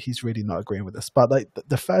 he's really not agreeing with this. But like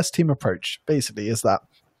the first team approach basically is that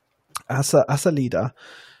as a leader,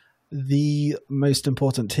 the most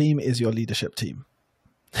important team is your leadership team.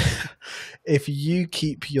 If you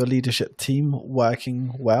keep your leadership team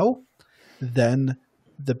working well, then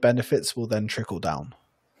the benefits will then trickle down.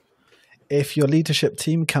 If your leadership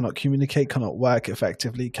team cannot communicate, cannot work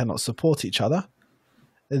effectively, cannot support each other,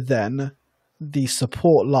 then the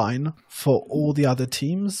support line for all the other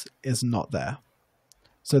teams is not there.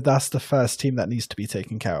 So that's the first team that needs to be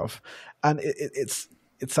taken care of. And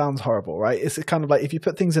it sounds horrible, right? It's kind of like, if you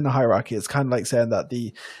put things in a hierarchy, it's kind of like saying that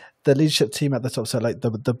the leadership team at the top, so like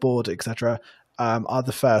the board, etc., are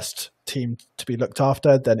the first team to be looked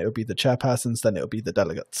after. Then it would be the chairpersons, then it would be the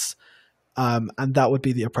delegates. And that would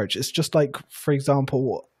be the approach. It's just like, for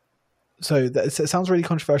example, it sounds really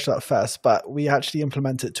controversial at first, but we actually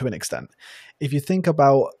implement it to an extent. If you think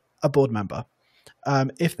about a board member,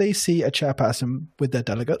 if they see a chairperson with their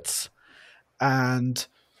delegates and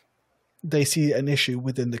they see an issue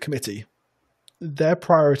within the committee, their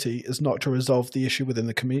priority is not to resolve the issue within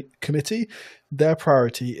the committee. Their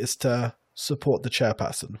priority is to support the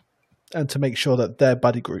chairperson and to make sure that their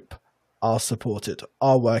buddy group are supported,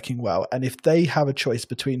 are working well. And if they have a choice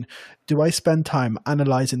between, do I spend time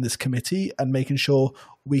analyzing this committee and making sure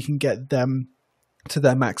we can get them to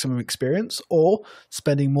their maximum experience, or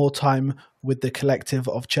spending more time with the collective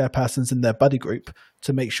of chairpersons in their buddy group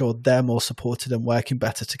to make sure they're more supported and working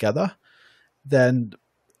better together, then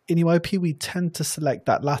in UIP, we tend to select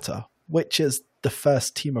that latter, which is the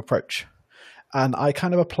first team approach. And I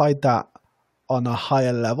kind of applied that on a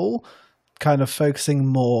higher level, kind of focusing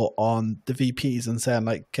more on the VPs and saying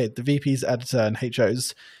like, okay, the VPs, editor, and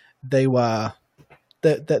HOs, they're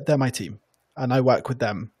my team and I work with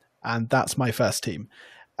them, and that's my first team.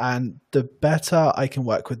 And the better I can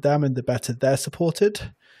work with them and the better they're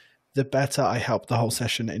supported, the better I help the whole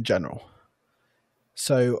session in general.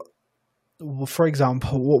 So, for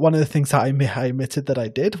example, one of the things that I admitted that I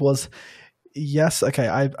did was, yes, okay,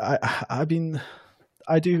 I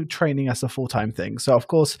do training as a full-time thing. So of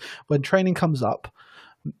course, when training comes up,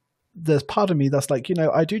 there's part of me that's like,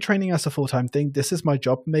 I do training as a full-time thing. This is my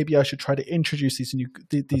job. Maybe I should try to introduce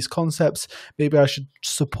these concepts. Maybe I should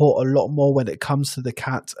support a lot more when it comes to the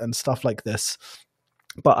CAT and stuff like this.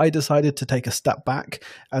 But I decided to take a step back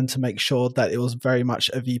and to make sure that it was very much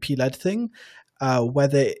a VP-led thing.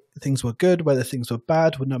 Whether things were good, whether things were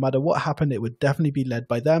bad, no matter what happened, it would definitely be led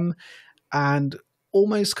by them. And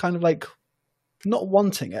almost kind of like not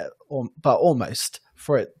wanting it, but almost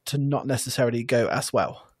for it to not necessarily go as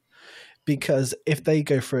well. Because if they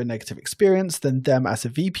go through a negative experience, then them as a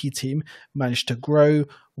VP team manage to grow,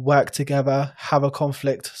 work together, have a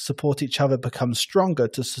conflict, support each other, become stronger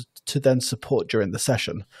to then support during the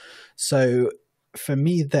session. So for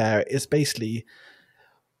me, there is basically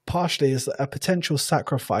partially is a potential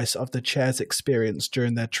sacrifice of the chair's experience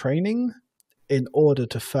during their training in order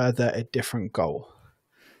to further a different goal.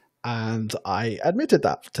 And I admitted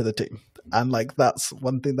that to the team. And like, that's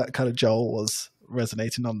one thing that kind of Joel was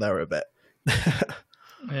resonating on there a bit.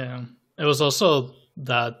 Yeah. It was also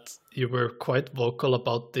that you were quite vocal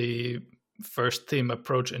about the first team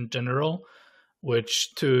approach in general,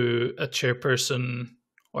 which to a chairperson,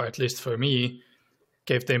 or at least for me,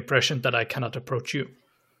 gave the impression that I cannot approach you.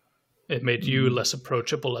 It made you less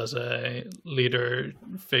approachable as a leader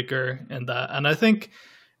figure in that. And I think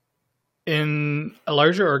in a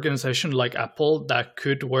larger organization like Apple, that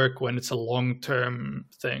could work when it's a long-term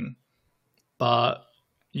thing. But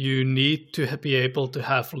you need to be able to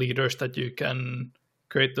have leaders that you can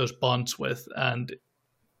create those bonds with. And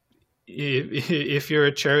if you're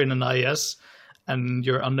a chair in an IS and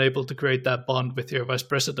you're unable to create that bond with your vice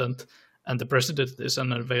president and the president is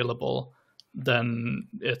unavailable, then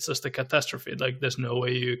it's just a catastrophe. Like, there's no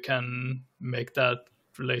way you can make that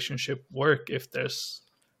relationship work if there's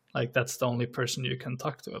like, that's the only person you can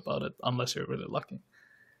talk to about it, unless you're really lucky.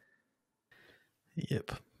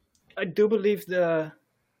 Yep. I do believe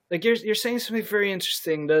you're saying something very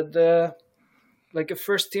interesting, that like a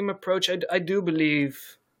first team approach. I do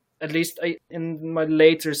believe, at least in my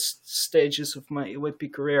later stages of my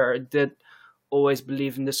UIP career, I did always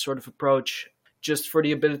believe in this sort of approach, just for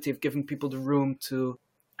the ability of giving people the room to,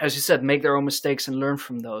 as you said, make their own mistakes and learn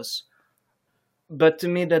from those. But to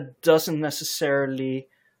me, that doesn't necessarily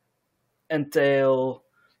entail.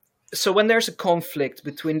 So when there's a conflict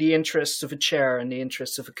between the interests of a chair and the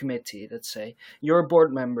interests of a committee, let's say you're a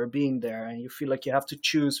board member being there and you feel like you have to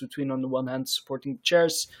choose between, on the one hand, supporting the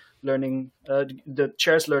chair's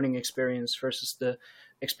learning experience versus the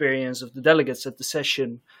experience of the delegates at the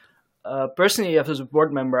session. Personally, as a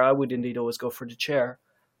board member, I would indeed always go for the chair,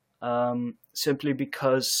 simply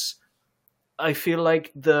because I feel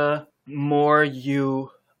like the more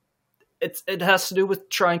it has to do with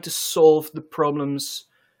trying to solve the problems.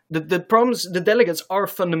 The problems, the delegates are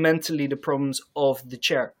fundamentally the problems of the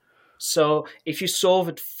chair. So if you solve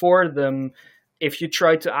it for them, if you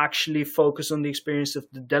try to actually focus on the experience of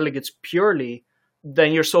the delegates purely,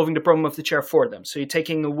 then you're solving the problem of the chair for them. So you're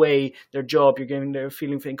taking away their job, you're giving their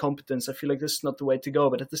feeling of incompetence. I feel like this is not the way to go.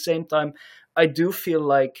 But at the same time, I do feel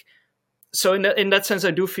like, so in that sense,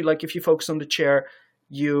 I do feel like if you focus on the chair,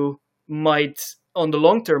 you might, on the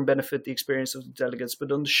long term, benefit the experience of the delegates.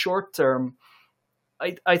 But on the short term,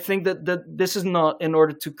 I think that this is not in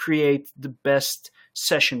order to create the best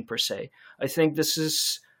session per se. I think this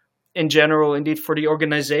is, in general, indeed, for the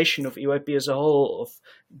organization of EYP as a whole, of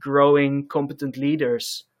growing competent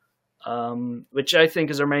leaders, which I think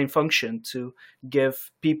is our main function, to give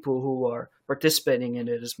people who are participating in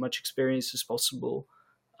it as much experience as possible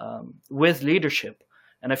with leadership.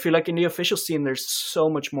 And I feel like in the official scene, there's so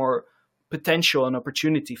much more potential and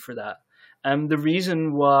opportunity for that. And the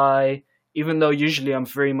reason why, even though usually I'm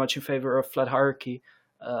very much in favor of flat hierarchy,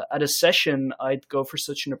 at a session I'd go for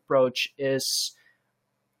such an approach is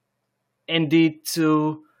indeed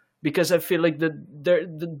because I feel like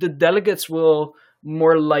the delegates will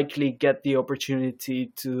more likely get the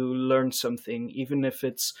opportunity to learn something, even if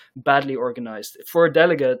it's badly organized. For a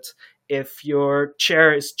delegate, if your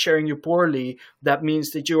chair is chairing you poorly, that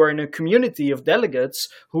means that you are in a community of delegates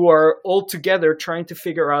who are all together trying to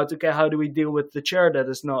figure out, okay, how do we deal with the chair that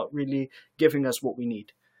is not really giving us what we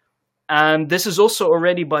need? And this is also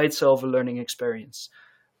already by itself a learning experience.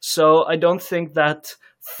 So I don't think that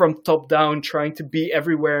from top down trying to be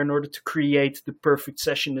everywhere in order to create the perfect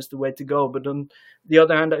session is the way to go. But on the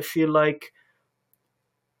other hand, I feel like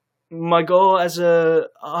my goal as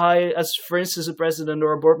for instance, a president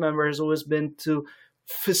or a board member has always been to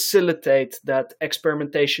facilitate that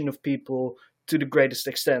experimentation of people to the greatest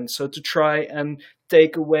extent. So to try and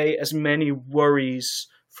take away as many worries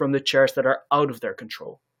from the chairs that are out of their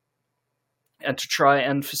control, and to try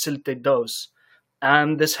and facilitate those.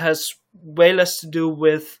 And this has way less to do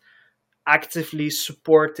with actively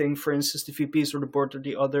supporting, for instance, the VPs or the board or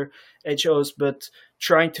the other HOs, but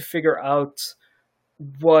trying to figure out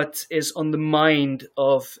what is on the mind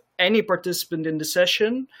of any participant in the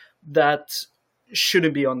session that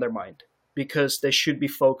shouldn't be on their mind, because they should be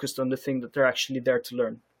focused on the thing that they're actually there to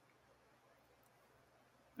learn.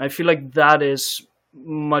 I feel like that is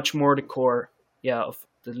much more the core, of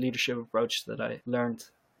the leadership approach that I learned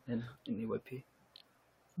in EYP.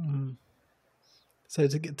 Mm. So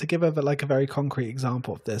to give a very concrete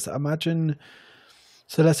example of this, imagine,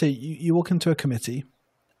 so let's say you walk into a committee,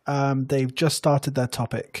 they've just started their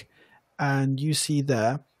topic, and you see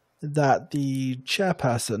there that the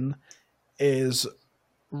chairperson is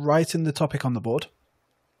writing the topic on the board,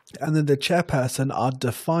 and then the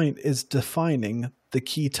chairperson is defining the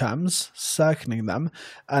key terms, circling them,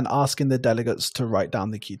 and asking the delegates to write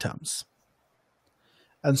down the key terms.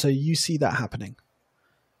 And so you see that happening.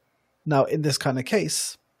 Now, in this kind of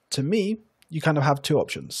case, to me, you kind of have two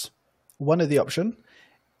options. One of the option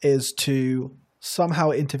is to somehow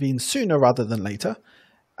intervene sooner rather than later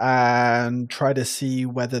and try to see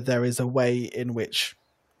whether there is a way in which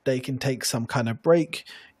they can take some kind of break.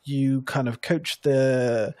 You kind of coach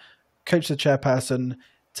the chairperson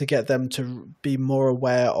to get them to be more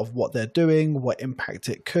aware of what they're doing, what impact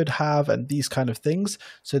it could have, and these kind of things.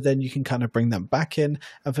 So then you can kind of bring them back in.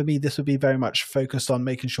 And for me, this would be very much focused on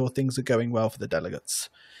making sure things are going well for the delegates.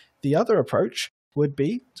 The other approach would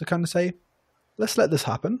be to kind of say, let's let this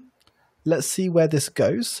happen. Let's see where this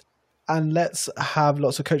goes. And let's have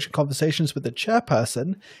lots of coaching conversations with the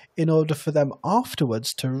chairperson in order for them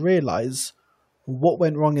afterwards to realize what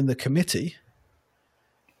went wrong in the committee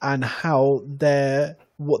and how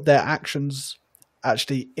what their actions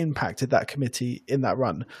actually impacted that committee in that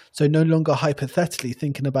run. So no longer hypothetically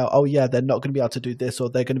thinking about, oh yeah, they're not going to be able to do this, or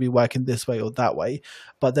they're going to be working this way or that way,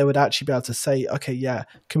 but they would actually be able to say, okay, yeah,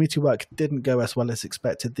 committee work didn't go as well as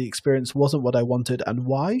expected. The experience wasn't what I wanted. And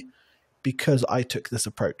why? Because I took this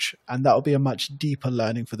approach. And that will be a much deeper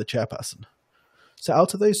learning for the chairperson. So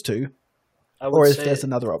out of those two, or if there's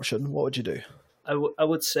another option, what would you do? I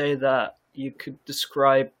would say that you could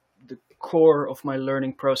describe the core of my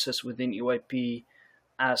learning process within EYP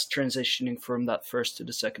as transitioning from that first to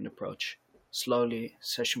the second approach, slowly,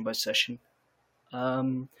 session by session.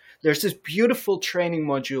 There's this beautiful training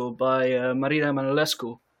module by Marina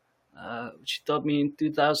Manolescu, which she taught me in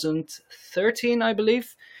 2013, I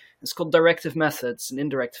believe. It's called Directive Methods and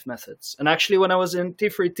Indirective Methods. And actually, when I was in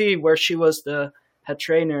T3T, where she was the head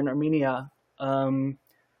trainer in Armenia,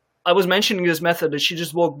 I was mentioning this method, and she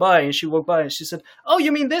just walked by, and she said, "Oh,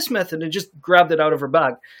 you mean this method?" and just grabbed it out of her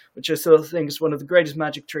bag, which I still think is one of the greatest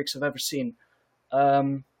magic tricks I've ever seen.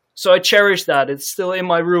 So I cherish that. It's still in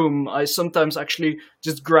my room. I sometimes actually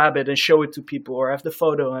just grab it and show it to people, or I have the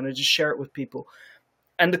photo and I just share it with people.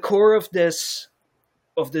 And the core of this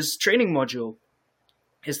training module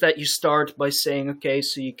is that you start by saying, okay,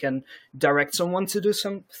 so you can direct someone to do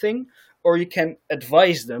something, or you can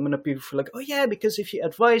advise them, and people feel like, oh yeah, because if you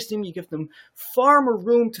advise them, you give them far more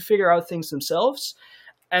room to figure out things themselves,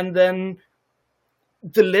 and then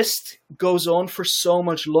the list goes on for so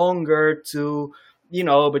much longer to,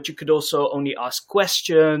 but you could also only ask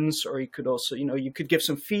questions, or you could also, you could give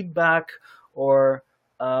some feedback, or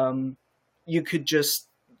you could just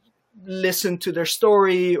listen to their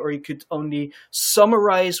story, or you could only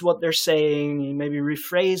summarize what they're saying, maybe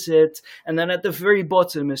rephrase it, and then at the very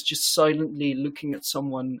bottom is just silently looking at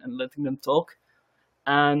someone and letting them talk.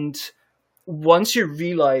 And once you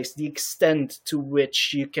realize the extent to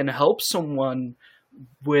which you can help someone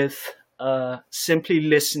with simply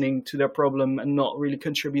listening to their problem and not really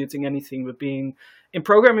contributing anything, but being, in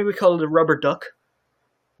programming we call it a rubber duck,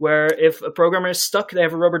 where if a programmer is stuck, they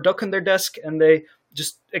have a rubber duck on their desk and they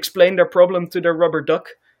just explain their problem to their rubber duck,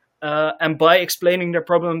 and by explaining their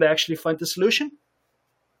problem they actually find the solution.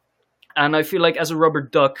 And I feel like as a rubber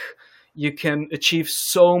duck you can achieve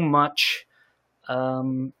so much,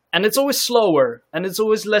 and it's always slower and it's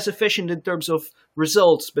always less efficient in terms of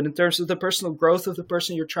results, but in terms of the personal growth of the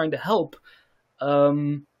person you're trying to help,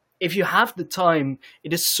 if you have the time,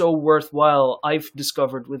 it is so worthwhile, I've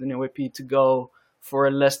discovered with an OAP, to go for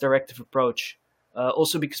a less directive approach.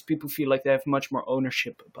 Also because people feel like they have much more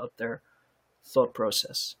ownership about their thought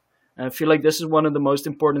process. And I feel like this is one of the most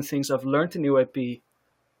important things I've learned in UAP.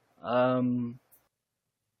 Until.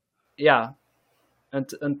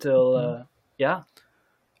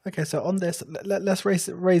 Okay, so on this, let's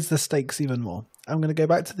raise the stakes even more. I'm going to go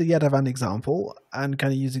back to the Yerevan example and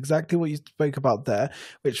kind of use exactly what you spoke about there,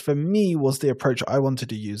 which for me was the approach I wanted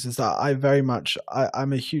to use. Is that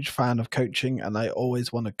I'm a huge fan of coaching, and I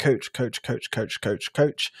always want to coach.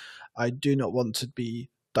 I do not want to be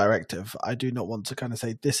directive. I do not want to kind of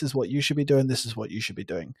say, this is what you should be doing, this is what you should be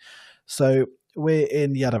doing. So we're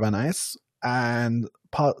in Yerevan Ice, and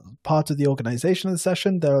part of the organizational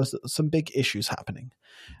session, there was some big issues happening.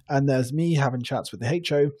 And there's me having chats with the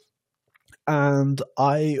HO, and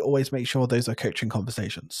I always make sure those are coaching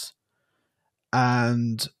conversations.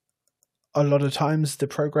 And a lot of times the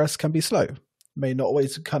progress can be slow, may not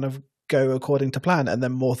always kind of go according to plan, and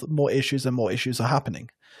then more issues are happening.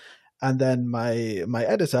 And then my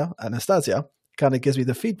editor, Anastasia, kind of gives me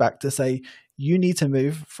the feedback to say, you need to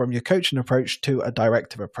move from your coaching approach to a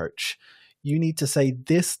directive approach. You need to say,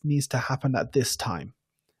 this needs to happen at this time.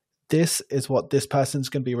 This is what this person's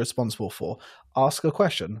going to be responsible for. Ask a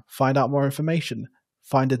question, find out more information,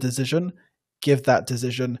 find a decision, give that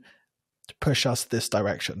decision to push us this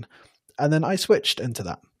direction. And then I switched into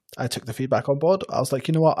that. I took the feedback on board. I was like,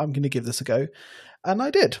 you know what, I'm going to give this a go. And I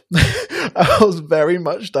did. I was very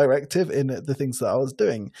much directive in the things that I was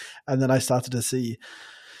doing. And then I started to see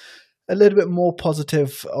a little bit more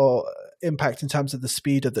positive or impact in terms of the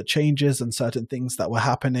speed of the changes and certain things that were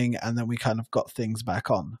happening. And then we kind of got things back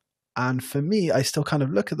on. And for me, I still kind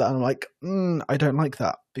of look at that and I'm like, I don't like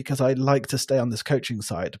that, because I like to stay on this coaching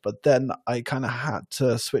side. But then I kind of had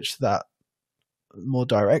to switch to that more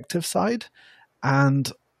directive side. And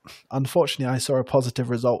unfortunately, I saw a positive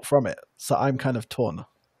result from it. So I'm kind of torn.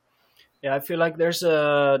 Yeah, I feel like there's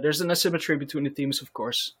an asymmetry between the teams, of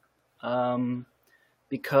course,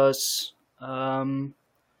 because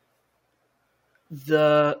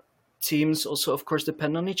the teams also, of course,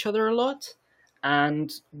 depend on each other a lot.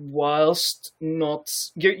 And whilst not,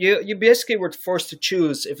 you basically were forced to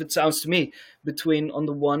choose, if it sounds to me, between, on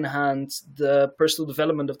the one hand, the personal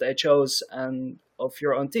development of the HOs and of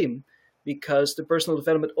your own team, because the personal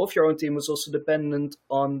development of your own team was also dependent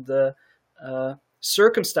on the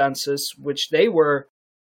circumstances which they were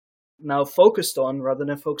now focused on, rather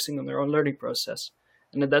than focusing on their own learning process.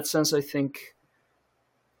 And in that sense, I think,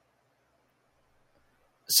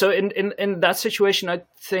 so in that situation, I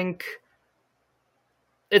think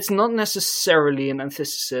it's not necessarily an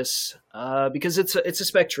antithesis, because it's a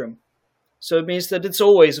spectrum. So it means that it's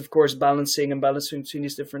always, of course, balancing between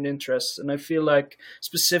these different interests. And I feel like,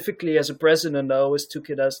 specifically as a president, I always took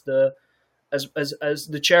it as the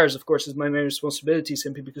chairs, of course, is my main responsibility,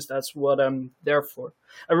 simply because that's what I'm there for.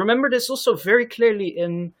 I remember this also very clearly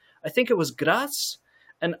in, I think it was Graz,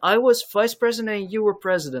 and I was vice president and you were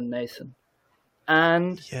president, Nathan.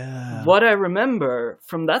 And what I remember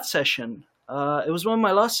from that session, it was one of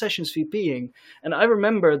my last sessions VPing, and I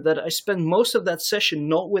remember that I spent most of that session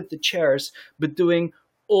not with the chairs, but doing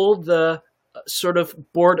all the sort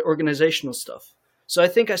of board organizational stuff. So I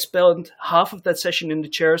think I spent half of that session in the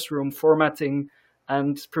chairs room formatting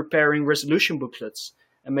and preparing resolution booklets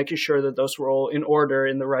and making sure that those were all in order,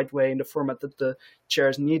 in the right way, in the format that the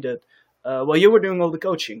chairs needed, while you were doing all the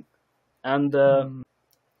coaching. And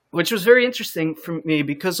which was very interesting for me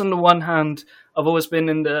because on the one hand, I've always been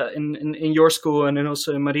in your school and then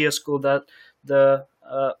also in Maria's school that the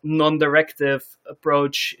non-directive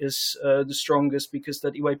approach is the strongest, because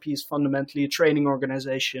that EYP is fundamentally a training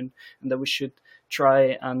organization, and that we should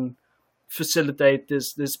try and facilitate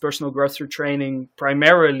this personal growth through training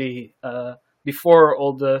primarily before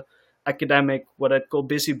all the academic, what I'd call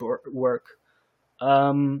busy work.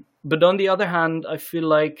 But on the other hand, I feel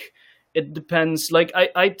like it depends. Like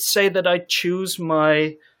I'd say that I choose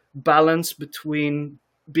my balance between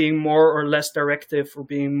being more or less directive, or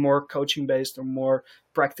being more coaching based, or more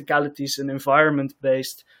practicalities and environment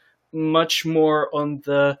based, much more on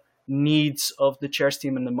the needs of the chairs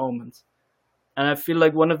team in the moment. And I feel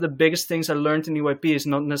like one of the biggest things I learned in EYP is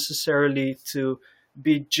not necessarily to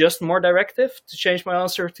be just more directive, to change my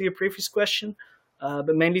answer to your previous question,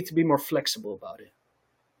 but mainly to be more flexible about it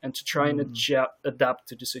and to try and adapt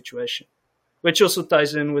to the situation, which also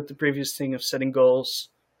ties in with the previous thing of setting goals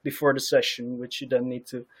before the session, which you then need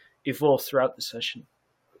to evolve throughout the session.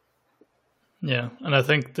 Yeah, and I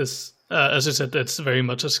think this, as I said, it's very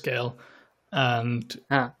much a scale. And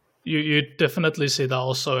you definitely see that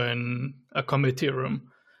also in a committee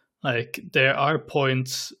room. Like, there are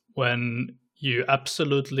points when you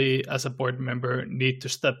absolutely, as a board member, need to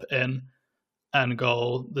step in and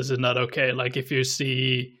go, this is not okay. Like, if you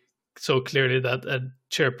see so clearly that a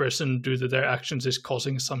chairperson, due to their actions, is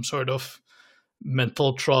causing some sort of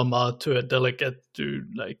mental trauma to a delegate, to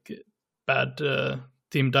like bad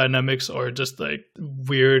team dynamics, or just like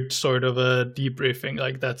weird sort of a debriefing,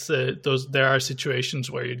 like that's there are situations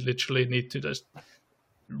where you literally need to just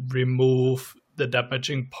remove the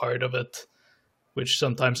damaging part of it, which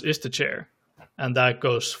sometimes is the chair. And that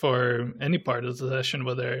goes for any part of the session,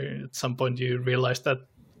 whether at some point you realize that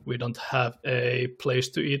we don't have a place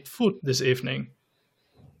to eat food this evening.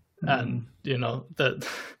 And, you know, that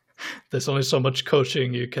there's only so much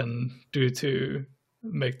coaching you can do to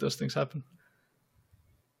make those things happen.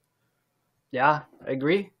 Yeah, I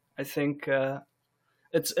agree. I think it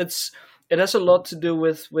has a lot to do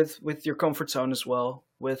with your comfort zone as well,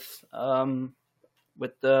 with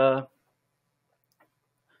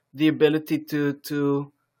the ability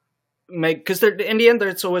to make, because in the end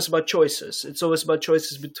it's always about choices. It's always about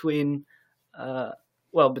choices between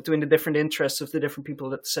between the different interests of the different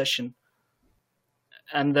people at the session.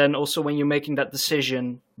 And then also when you're making that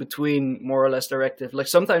decision between more or less directive, like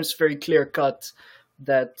sometimes very clear cut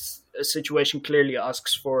that a situation clearly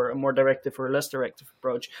asks for a more directive or a less directive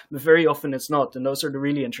approach, but very often it's not. And those are the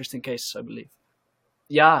really interesting cases, I believe.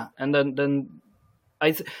 Yeah. And then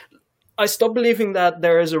I stopped believing that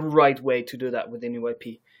there is a right way to do that within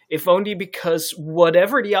EYP. If only because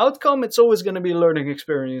whatever the outcome, it's always going to be a learning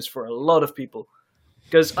experience for a lot of people.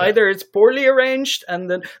 Because either it's poorly arranged, and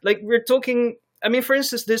then, like, we're talking, I mean, for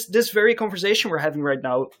instance, this very conversation we're having right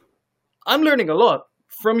now, I'm learning a lot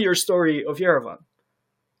from your story of Yerevan.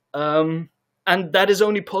 And that is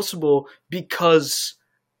only possible because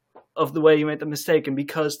of the way you made the mistake, and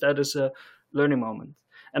because that is a learning moment.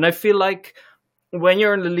 And I feel like when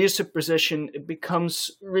you're in the leadership position, it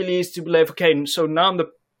becomes really easy to believe, okay, so now I'm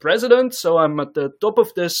the president, so I'm at the top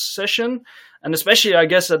of this session. And especially, I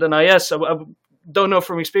guess, at an IS, I don't know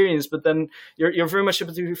from experience, but then you're very much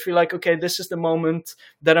able to feel like, okay, this is the moment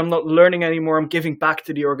that I'm not learning anymore, I'm giving back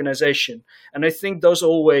to the organization. And I think those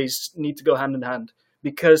always need to go hand in hand,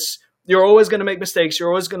 because you're always going to make mistakes, you're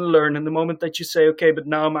always going to learn. And the moment that you say, okay, but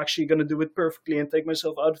now I'm actually going to do it perfectly and take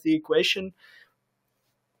myself out of the equation,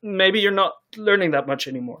 maybe you're not learning that much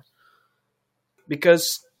anymore.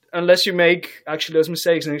 Because unless you make actually those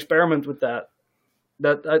mistakes and experiment with that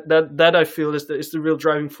I feel is the real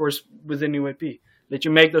driving force within EYP. That you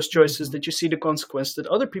make those choices, that you see the consequence, that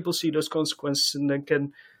other people see those consequences, and then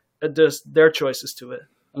can adjust their choices to it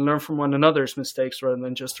and learn from one another's mistakes rather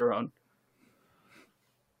than just their own.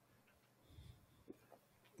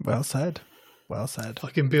 Well said. Well said.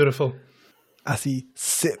 Fucking beautiful. As he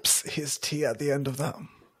sips his tea at the end of that.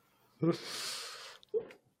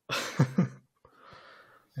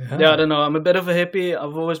 Yeah, I don't know. I'm a bit of a hippie.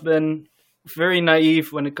 I've always been very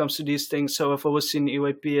naive when it comes to these things. So I've always seen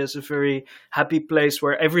EYP as a very happy place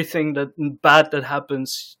where everything that bad that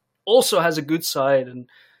happens also has a good side, and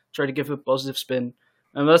try to give a positive spin.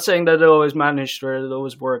 I'm not saying that it always managed or it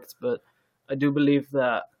always worked, but I do believe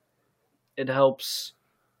that it helps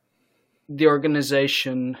the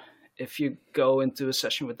organization if you go into a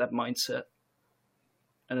session with that mindset,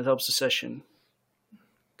 and it helps the session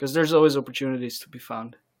because there's always opportunities to be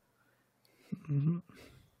found. Mm-hmm.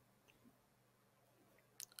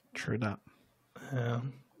 True that.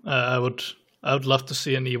 I would love to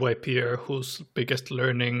see an EYPer whose biggest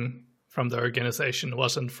learning from the organization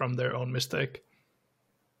wasn't from their own mistake.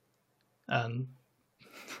 And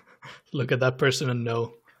look at that person and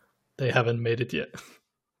know they haven't made it yet.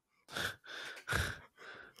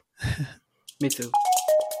 Me too.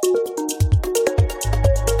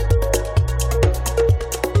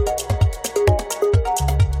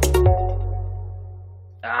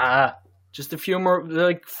 Just a few more,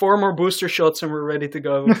 like 4 more booster shots and we're ready to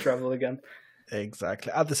go and travel again.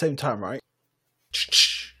 Exactly. At the same time, right?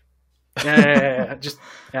 Yeah. Just,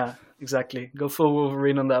 yeah, exactly. Go full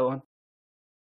Wolverine on that one.